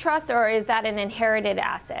married trust or is that an inherited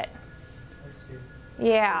asset. I see.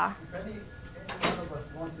 Yeah. So if any one of us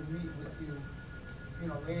want to meet with you,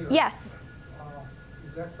 later. Yes.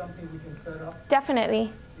 Is that something we can set up?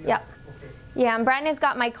 Definitely. Yeah. Yep. Okay. Yeah, and Brandon's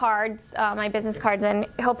got my cards, my business cards, and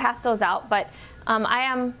he'll pass those out. But I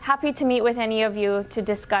am happy to meet with any of you to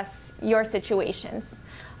discuss your situations.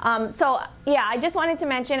 So yeah, I just wanted to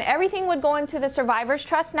mention everything would go into the survivor's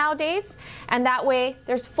trust nowadays, and that way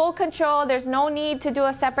there's full control. There's no need to do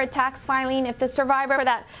a separate tax filing. If the survivor for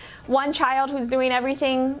that one child who's doing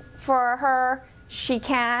everything for her, she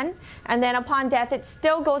can, and then upon death it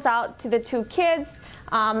still goes out to the 2 kids,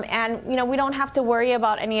 and we don't have to worry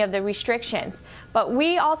about any of the restrictions. But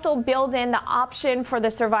we also build in the option for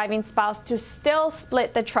the surviving spouse to still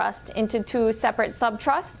split the trust into 2 separate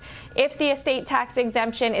sub-trusts if the estate tax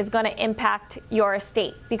exemption is going to impact your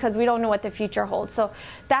estate, because we don't know what the future holds. So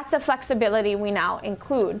that's the flexibility we now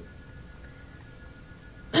include.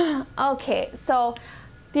 Okay, so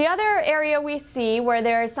the other area we see where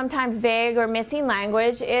there is sometimes vague or missing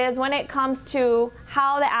language is when it comes to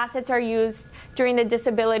how the assets are used during the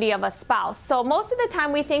disability of a spouse. So most of the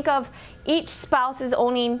time we think of each spouse is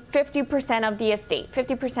owning 50% of the estate,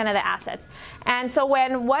 50% of the assets. And so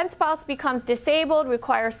when one spouse becomes disabled,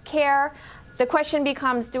 requires care, the question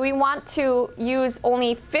becomes, do we want to use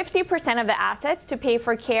only 50% of the assets to pay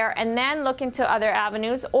for care and then look into other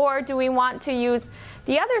avenues, or do we want to use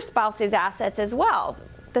the other spouse's assets as well,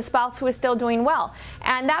 the spouse who is still doing well?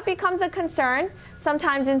 And that becomes a concern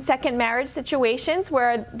sometimes in second marriage situations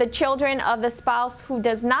where the children of the spouse who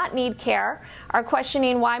does not need care are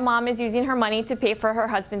questioning why mom is using her money to pay for her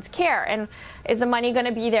husband's care, and is the money going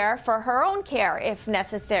to be there for her own care if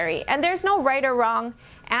necessary? And there's no right or wrong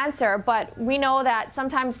answer, but we know that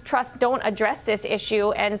sometimes trusts don't address this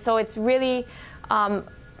issue, and so it's really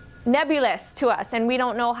nebulous to us, and we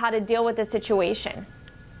don't know how to deal with the situation.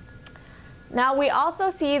 Now, we also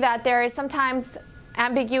see that there is sometimes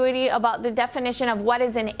ambiguity about the definition of what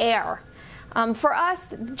is an heir. For us,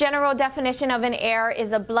 the general definition of an heir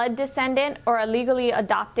is a blood descendant or a legally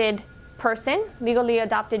adopted person, legally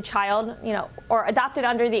adopted child, or adopted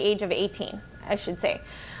under the age of 18, I should say.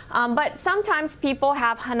 But sometimes people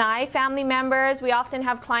have Hanai family members. We often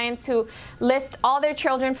have clients who list all their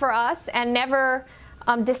children for us and never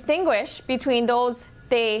distinguish between those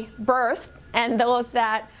they birthed and those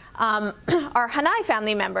that are Hanai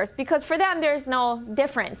family members, because for them there's no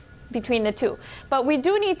difference between the 2. But we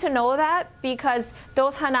do need to know that, because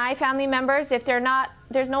those Hanai family members, if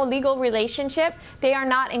there's no legal relationship, they are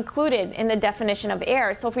not included in the definition of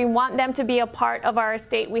heirs. So if we want them to be a part of our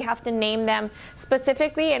estate, we have to name them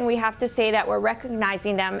specifically, and we have to say that we're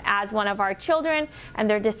recognizing them as one of our children, and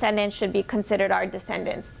their descendants should be considered our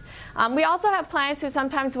descendants. We also have clients who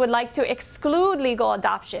sometimes would like to exclude legal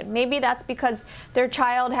adoption. Maybe that's because their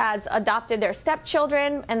child has adopted their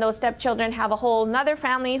stepchildren, and those stepchildren have a whole nother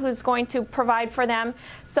family who's going to provide for them.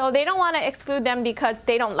 So they don't want to exclude them because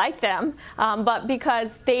they don't like them, but because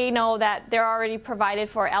they know that they're already provided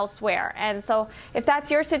for elsewhere. And so if that's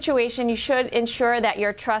your situation, you should ensure that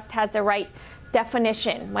your trust has the right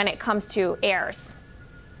definition when it comes to heirs.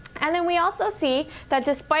 And then we also see that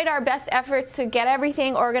despite our best efforts to get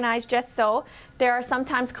everything organized just so, there are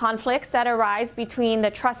sometimes conflicts that arise between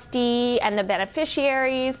the trustee and the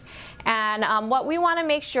beneficiaries. And what we want to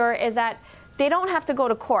make sure is that they don't have to go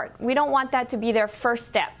to court. We don't want that to be their first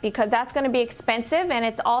step, because that's going to be expensive, and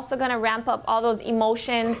it's also going to ramp up all those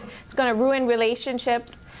emotions. It's going to ruin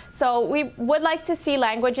relationships. So we would like to see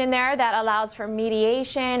language in there that allows for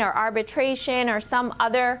mediation or arbitration or some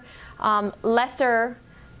other lesser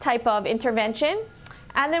type of intervention.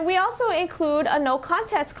 And then we also include a no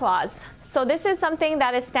contest clause. So this is something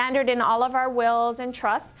that is standard in all of our wills and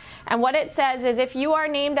trusts. And what it says is, if you are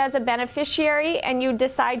named as a beneficiary and you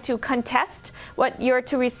decide to contest what you're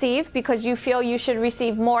to receive because you feel you should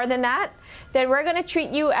receive more than that, then we're going to treat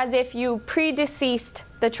you as if you predeceased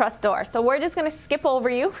the trustor. So we're just going to skip over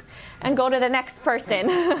you and go to the next person.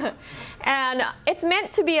 And it's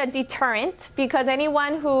meant to be a deterrent, because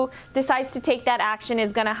anyone who decides to take that action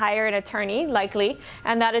is going to hire an attorney, likely,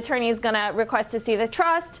 and that attorney is going to request to see the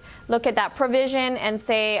trust, look at that provision, and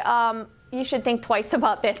say, you should think twice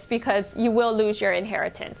about this because you will lose your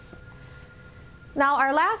inheritance. Now,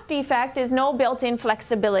 our last defect is no built-in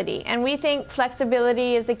flexibility, and we think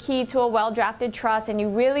flexibility is the key to a well-drafted trust, and you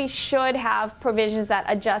really should have provisions that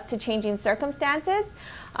adjust to changing circumstances.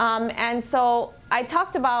 And so I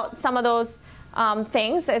talked about some of those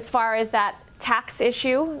things as far as that tax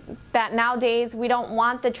issue, that nowadays we don't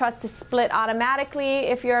want the trust to split automatically.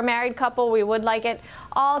 If you're a married couple, we would like it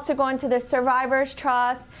all to go into the survivor's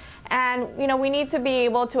trust, and we need to be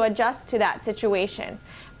able to adjust to that situation.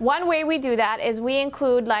 One way we do that is we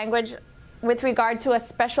include language with regard to a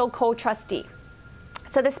special co-trustee.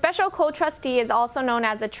 So the special co-trustee is also known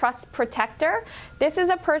as a trust protector. This is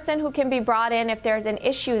a person who can be brought in if there's an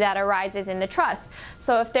issue that arises in the trust.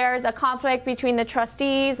 So if there's a conflict between the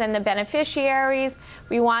trustees and the beneficiaries,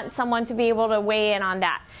 we want someone to be able to weigh in on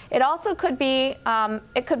that. It also could be,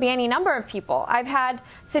 any number of people. I've had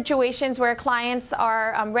situations where clients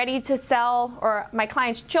are ready to sell, or my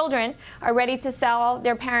clients' children are ready to sell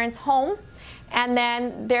their parents' home, and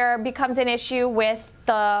then there becomes an issue with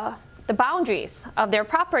the boundaries of their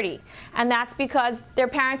property. And that's because their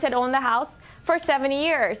parents had owned the house for 70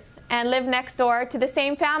 years and lived next door to the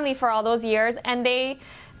same family for all those years, and they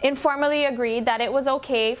informally agreed that it was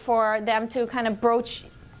okay for them to kind of broach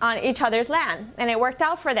on each other's land, and it worked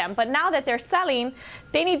out for them. But now that they're selling,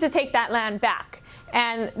 they need to take that land back,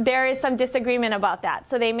 and there is some disagreement about that.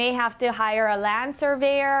 So they may have to hire a land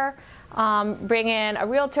surveyor, bring in a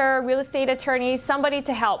realtor, real estate attorney, somebody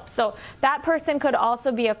to help. So that person could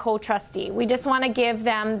also be a co-trustee. We just want to give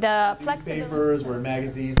them the flexibility. Newspapers, we're in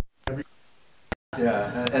magazines,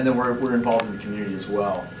 yeah, and then we're involved in the community as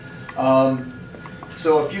well.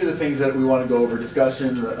 So a few of the things that we want to go over: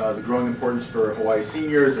 discussion, the growing importance for Hawaii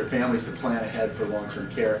seniors, their families to plan ahead for long-term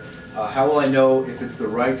care. How will I know if it's the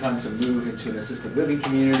right time to move into an assisted living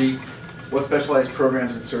community? What specialized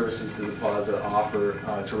programs and services does the Plaza offer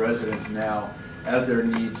to residents now as their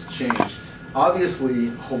needs change? Obviously,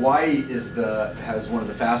 Hawaii has one of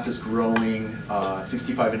the fastest growing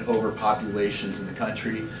 65 and over populations in the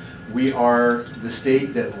country. We are the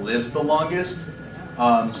state that lives the longest.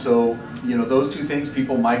 So, you know, those two things,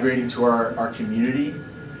 people migrating to our community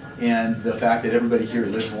and the fact that everybody here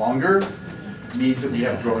lives longer, means that we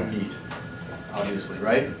have a growing need, obviously,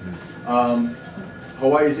 right?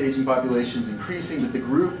 Hawaii's aging population is increasing, but the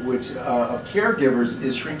group of caregivers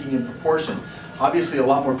is shrinking in proportion. Obviously, a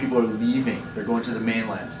lot more people are leaving. They're going to the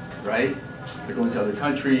mainland, right? They're going to other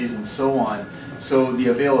countries and so on. So the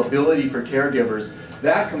availability for caregivers,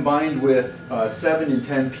 that combined with 7 in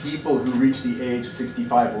 10 people who reach the age of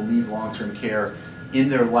 65 will need long-term care in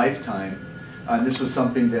their lifetime. And this was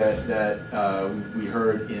something that we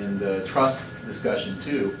heard in the trust discussion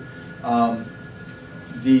too.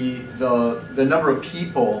 The number of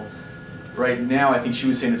people right now, I think she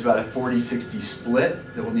was saying it's about a 40-60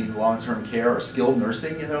 split that will need long-term care or skilled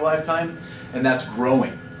nursing in their lifetime, and that's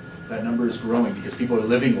growing. That number is growing because people are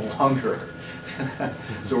living longer.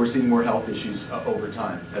 So we're seeing more health issues over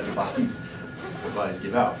time as the bodies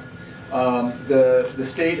give out. The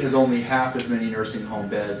state has only half as many nursing home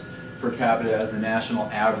beds per capita as the national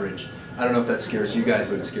average. I don't know if that scares you guys,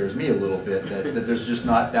 but it scares me a little bit that there's just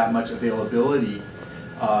not that much availability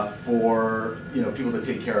for people to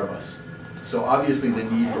take care of us. So obviously the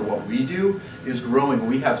need for what we do is growing.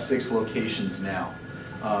 We have 6 locations now,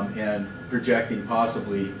 and projecting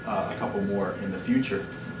possibly a couple more in the future.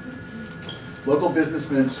 Local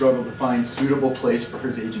businessmen struggle to find suitable place for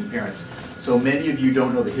his aging parents. So many of you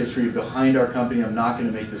don't know the history behind our company. I'm not going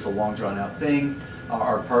to make this a long drawn out thing.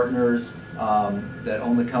 Our partners that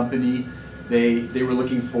own the company, they were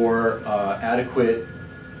looking for adequate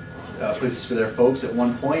places for their folks at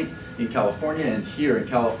one point in California, and here in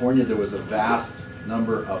California there was a vast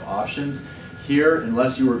number of options. Here,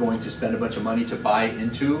 unless you were going to spend a bunch of money to buy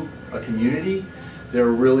into a community, there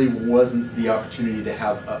really wasn't the opportunity to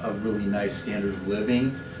have a really nice standard of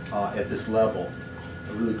living at this level.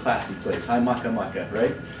 A really classy place. Hi, Maka,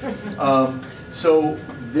 right? So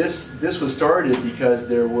this was started because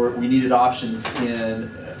we needed options in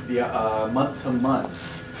the month to month,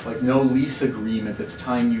 like no lease agreement that's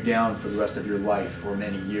tying you down for the rest of your life for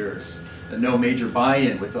many years. And no major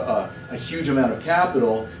buy-in with a huge amount of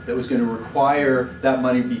capital that was going to require that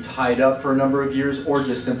money to be tied up for a number of years or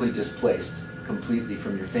just simply displaced completely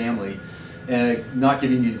from your family, and not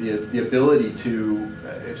giving you the ability to,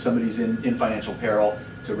 if somebody's in financial peril,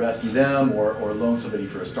 to rescue them or loan somebody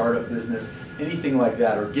for a startup business, anything like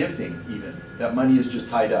that, or gifting even. That money is just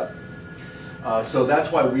tied up. So that's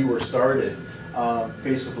why we were started.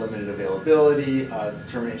 Faced with limited availability,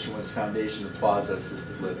 determination was foundation of Plaza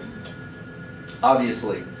Assisted Living.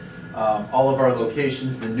 Obviously, all of our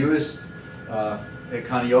locations, the newest at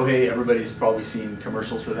Kaneohe, everybody's probably seen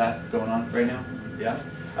commercials for that going on right now. Yeah?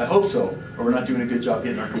 I hope so, or we're not doing a good job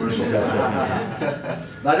getting our commercials out there.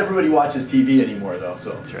 Not everybody watches TV anymore, though,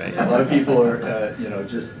 so that's right. A lot of people are,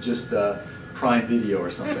 just Prime Video or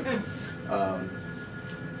something.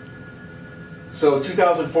 So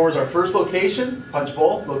 2004 is our first location, Punch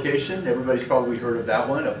Bowl location. Everybody's probably heard of that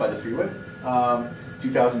one up by the freeway.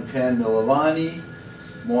 2010, Mililani,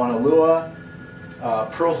 Moanalua,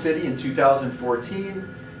 Pearl City in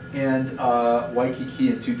 2014, and Waikiki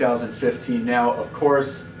in 2015. Now, of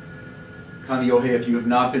course, Kaneohe. If you have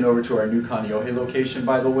not been over to our new Kaneohe location,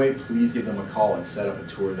 by the way, please give them a call and set up a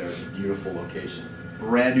tour there. It's a beautiful location.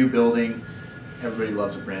 Brand new building. Everybody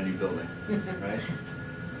loves a brand new building, right?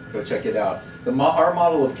 Go check it out. Our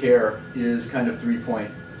model of care is kind of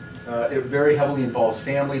three-point. It very heavily involves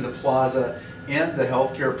family, the plaza, and the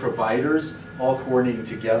healthcare providers all coordinating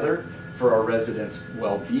together for our residents'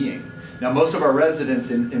 well-being. Now, most of our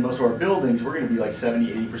residents in most of our buildings, we're going to be like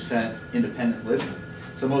 70–80% independent living.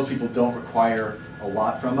 So most people don't require a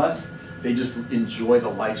lot from us. They just enjoy the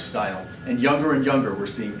lifestyle. And younger, we're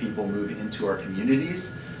seeing people move into our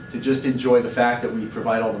communities to just enjoy the fact that we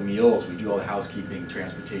provide all the meals, we do all the housekeeping,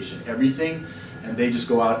 transportation, everything, and they just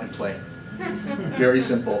go out and play. Very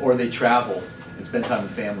simple. Or they travel and spend time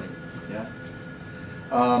with family. Yeah.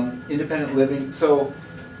 Independent living. So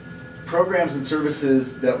programs and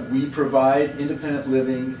services that we provide, independent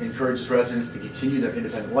living encourages residents to continue their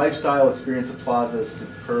independent lifestyle, experience a plaza's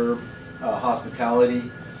superb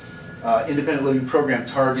hospitality. Independent living program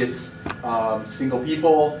targets single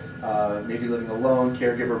people, maybe living alone,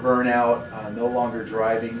 caregiver burnout, no longer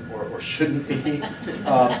driving or shouldn't be,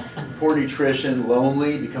 poor nutrition,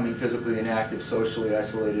 lonely, becoming physically inactive, socially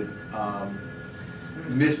isolated,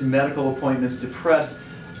 missed medical appointments, depressed.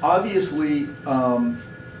 Obviously,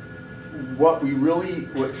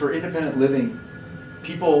 for independent living,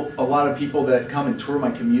 a lot of people that come and tour my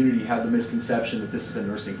community have the misconception that this is a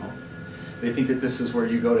nursing home. They think that this is where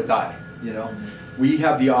you go to die, you know? We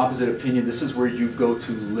have the opposite opinion. This is where you go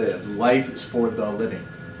to live. Life is for the living,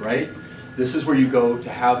 right? This is where you go to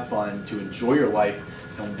have fun, to enjoy your life,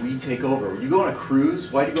 and we take over. You go on a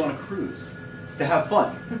cruise, why do you go on a cruise? It's to have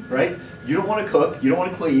fun, right? You don't want to cook, you don't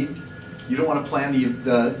want to clean, you don't want to plan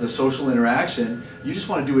the social interaction. You just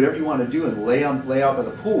want to do whatever you want to do and lay out by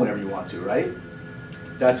the pool whenever you want to, right?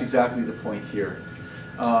 That's exactly the point here.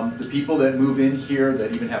 The people that move in here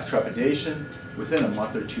that even have trepidation, within a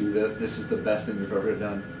month or two, this is the best thing we've ever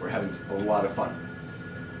done. We're having a lot of fun.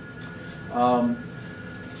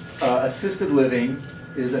 Assisted living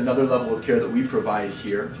is another level of care that we provide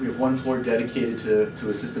here. We have one floor dedicated to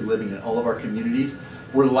assisted living in all of our communities.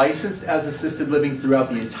 We're licensed as assisted living throughout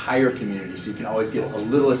the entire community, so you can always get a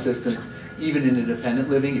little assistance, even in independent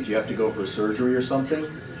living. If you have to go for a surgery or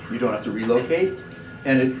something, you don't have to relocate.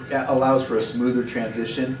 And it allows for a smoother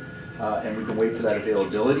transition, and we can wait for that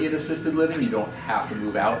availability in assisted living. You don't have to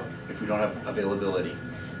move out if we don't have availability.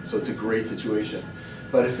 So it's a great situation.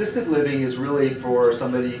 But assisted living is really for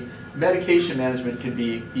somebody, medication management can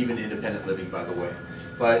be even independent living, by the way.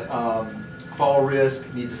 But fall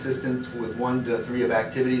risk needs assistance with 1 to 3 of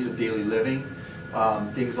activities of daily living.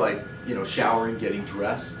 Things like, you know, showering, getting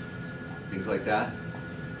dressed, things like that.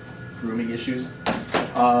 Grooming issues.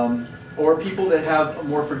 Or people that have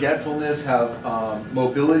more forgetfulness, have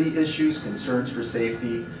mobility issues, concerns for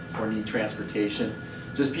safety, or need transportation.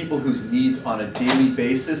 Just people whose needs on a daily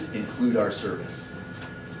basis include our service.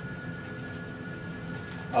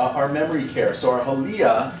 Our memory care. So our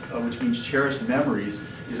Halia, which means cherished memories,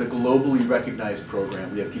 is a globally recognized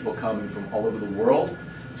program. We have people coming from all over the world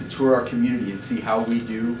to tour our community and see how we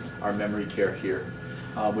do our memory care here.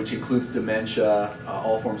 Which includes dementia,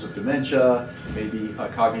 all forms of dementia, maybe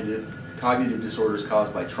cognitive disorders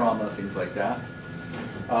caused by trauma, things like that.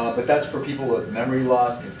 But that's for people with memory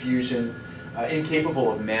loss, confusion,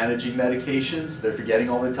 incapable of managing medications. They're forgetting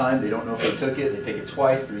all the time. They don't know if they took it. They take it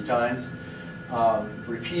twice, 3 times.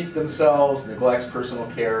 Repeat themselves, neglects personal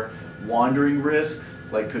care, wandering risk,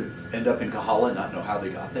 like could end up in Kahala and not know how they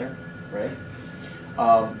got there, right?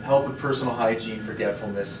 Help with personal hygiene,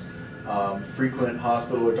 forgetfulness, frequent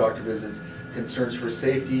hospital or doctor visits, concerns for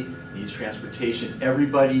safety, needs transportation.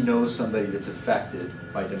 Everybody knows somebody that's affected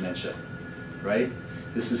by dementia, right?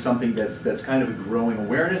 This is something that's kind of a growing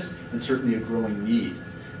awareness and certainly a growing need.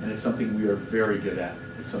 And it's something we are very good at.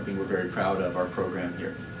 It's something we're very proud of, our program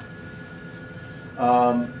here.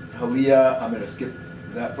 Halia, I'm going to skip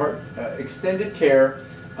that part. Extended care.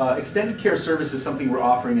 Extended care service is something we're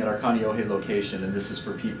offering at our Kaneohe location, and this is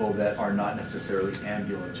for people that are not necessarily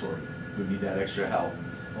ambulatory, who need that extra help.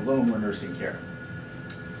 A little more nursing care.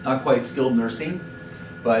 Not quite skilled nursing,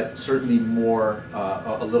 but certainly more,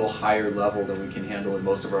 a little higher level than we can handle in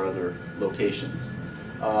most of our other locations.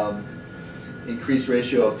 Increased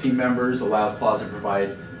ratio of team members allows Plaza to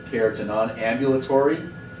provide care to non-ambulatory,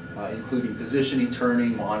 including positioning,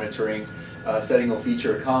 turning, monitoring. Setting will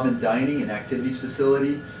feature a common dining and activities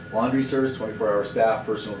facility, laundry service, 24-hour staff,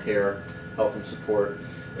 personal care, health and support.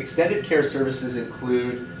 Extended care services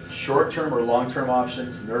include short-term or long-term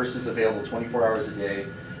options, nurses available 24 hours a day,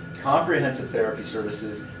 comprehensive therapy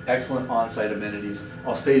services, excellent on-site amenities.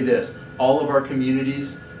 I'll say this, all of our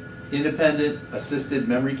communities, independent, assisted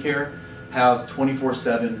memory care, have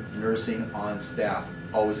 24/7 nursing on staff,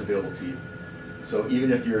 always available to you. So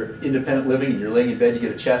even if you're independent living and you're laying in bed, you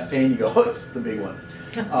get a chest pain, you go, oh, it's the big one.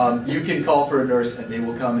 You can call for a nurse and they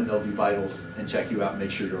will come and they'll do vitals and check you out and make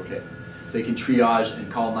sure you're okay. They can triage and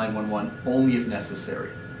call 911 only if necessary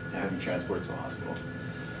to have you transported to a hospital.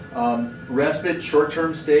 Respite,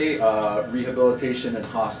 short-term stay, rehabilitation, and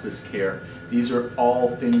hospice care. These are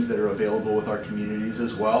all things that are available with our communities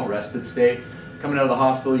as well. Respite stay, coming out of the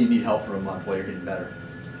hospital, you need help for a month while you're getting better.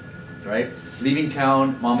 Right? Leaving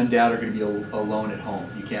town, mom and dad are going to be alone at home.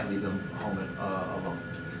 You can't leave them home alone.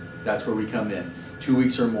 That's where we come in. 2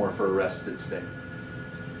 weeks or more for a respite stay.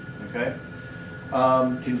 Okay?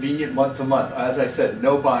 Convenient month to month. As I said,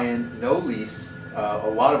 no buy-in, no lease. A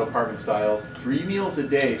lot of apartment styles. 3 meals a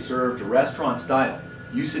day served restaurant style.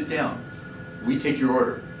 You sit down. We take your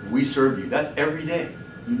order. We serve you. That's every day.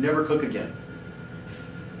 You never cook again.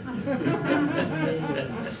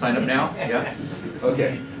 Sign up now? Yeah?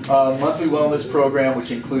 Okay. Monthly wellness program,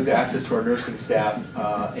 which includes access to our nursing staff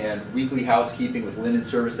and weekly housekeeping with linen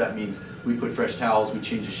service. That means we put fresh towels, we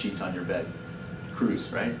change the sheets on your bed.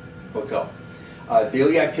 Cruise, right? Hotel.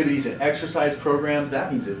 Daily activities and exercise programs.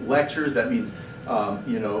 That means lectures. That means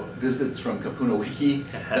visits from KupunaWiki.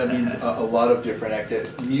 That means a lot of different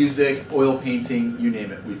activities. Music, oil painting, you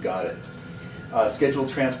name it, we've got it. Scheduled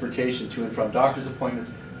transportation to and from doctor's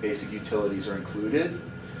appointments. Basic utilities are included.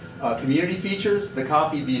 Community features, the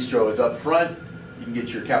coffee bistro is up front. You can get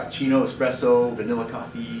your cappuccino, espresso, vanilla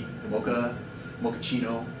coffee,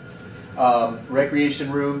 mochaccino.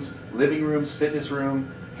 Recreation rooms, living rooms, fitness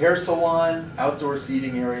room, hair salon, outdoor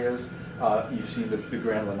seating areas. You've seen the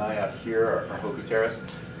Grand Lanai out here, our Hoku Terrace.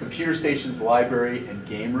 Computer stations, library, and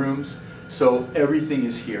game rooms. So everything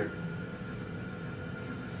is here.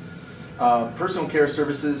 Personal care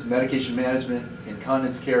services, medication management,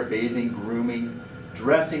 incontinence care, bathing, grooming,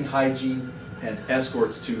 dressing, hygiene, and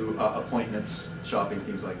escorts to appointments, shopping,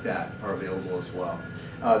 things like that are available as well.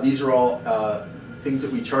 These are all things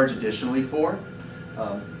that we charge additionally for.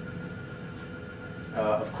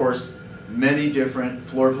 Of course, many different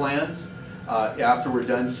floor plans. After we're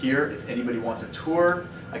done here, if anybody wants a tour,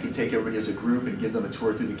 I can take everybody as a group and give them a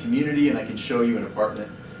tour through the community, and I can show you an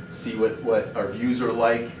apartment, see what our views are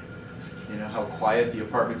like, you know, how quiet the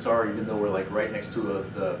apartments are, even though we're like right next to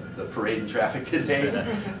the parade in traffic today,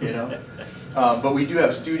 you know. But we do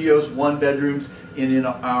have studios, 1-bedrooms, and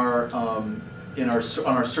on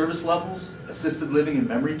our service levels, assisted living and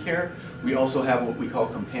memory care, we also have what we call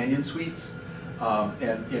companion suites.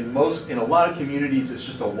 And in a lot of communities, it's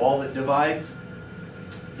just a wall that divides.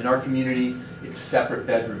 In our community, it's separate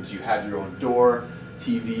bedrooms. You have your own door,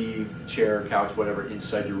 TV, chair, couch, whatever,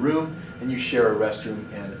 inside your room, and you share a restroom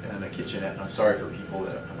and a kitchenette. And I'm sorry for people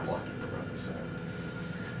that I'm blocking the room this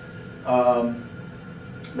side.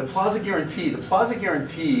 The Plaza Guarantee. The Plaza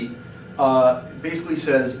Guarantee basically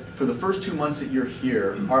says for the first 2 months that you're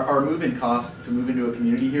here, our move-in cost to move into a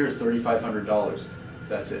community here is $3,500.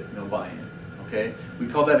 That's it, no buy-in. Okay? We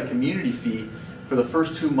call that a community fee. For the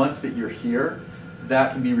first 2 months that you're here,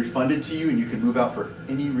 that can be refunded to you and you can move out for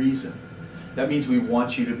any reason. That means we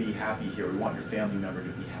want you to be happy here. We want your family member to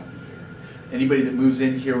be happy here. Anybody that moves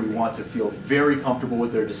in here, we want to feel very comfortable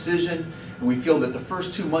with their decision. And we feel that the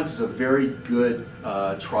first 2 months is a very good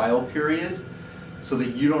trial period so that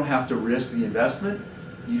you don't have to risk the investment.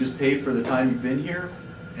 You just pay for the time you've been here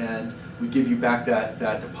and we give you back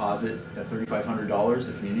that deposit, that $3,500,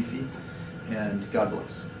 the community fee. And God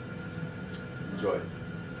bless. Enjoy.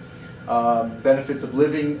 Benefits of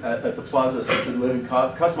living at the Plaza Assisted Living,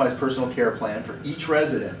 customized personal care plan for each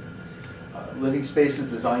resident. Living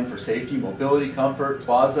spaces designed for safety, mobility, comfort.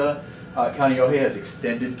 Plaza Kaneohe has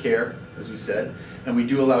extended care, as we said, and we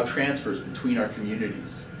do allow transfers between our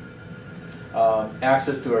communities.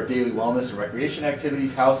 Access to our daily wellness and recreation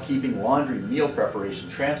activities, housekeeping, laundry, meal preparation,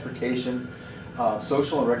 transportation,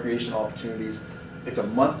 social and recreational opportunities. It's a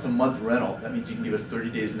month-to-month rental. That means you can give us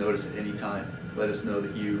 30 days notice at any time. Let us know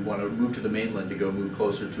that you want to move to the mainland to go move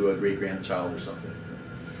closer to a great-grandchild or something.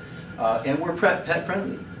 And we're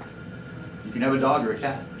pet-friendly. You can have a dog or a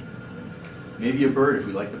cat. Maybe a bird if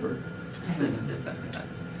we like the bird.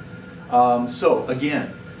 So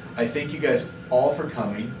again, I thank you guys all for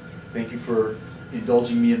coming. Thank you for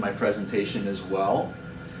indulging me in my presentation as well.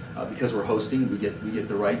 Because we're hosting, we get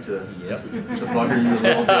the right to bugger you a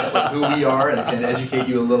little bit with who we are and educate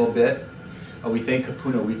you a little bit. We thank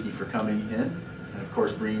KupunaWiki for coming in and of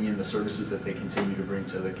course bringing in the services that they continue to bring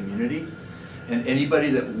to the community. And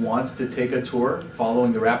anybody that wants to take a tour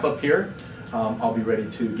following the wrap up here, I'll be ready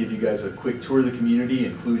to give you guys a quick tour of the community,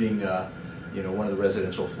 including one of the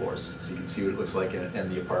residential floors, so you can see what it looks like in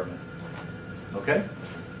the apartment. Okay?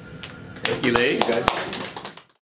 Thank you, ladies. You guys.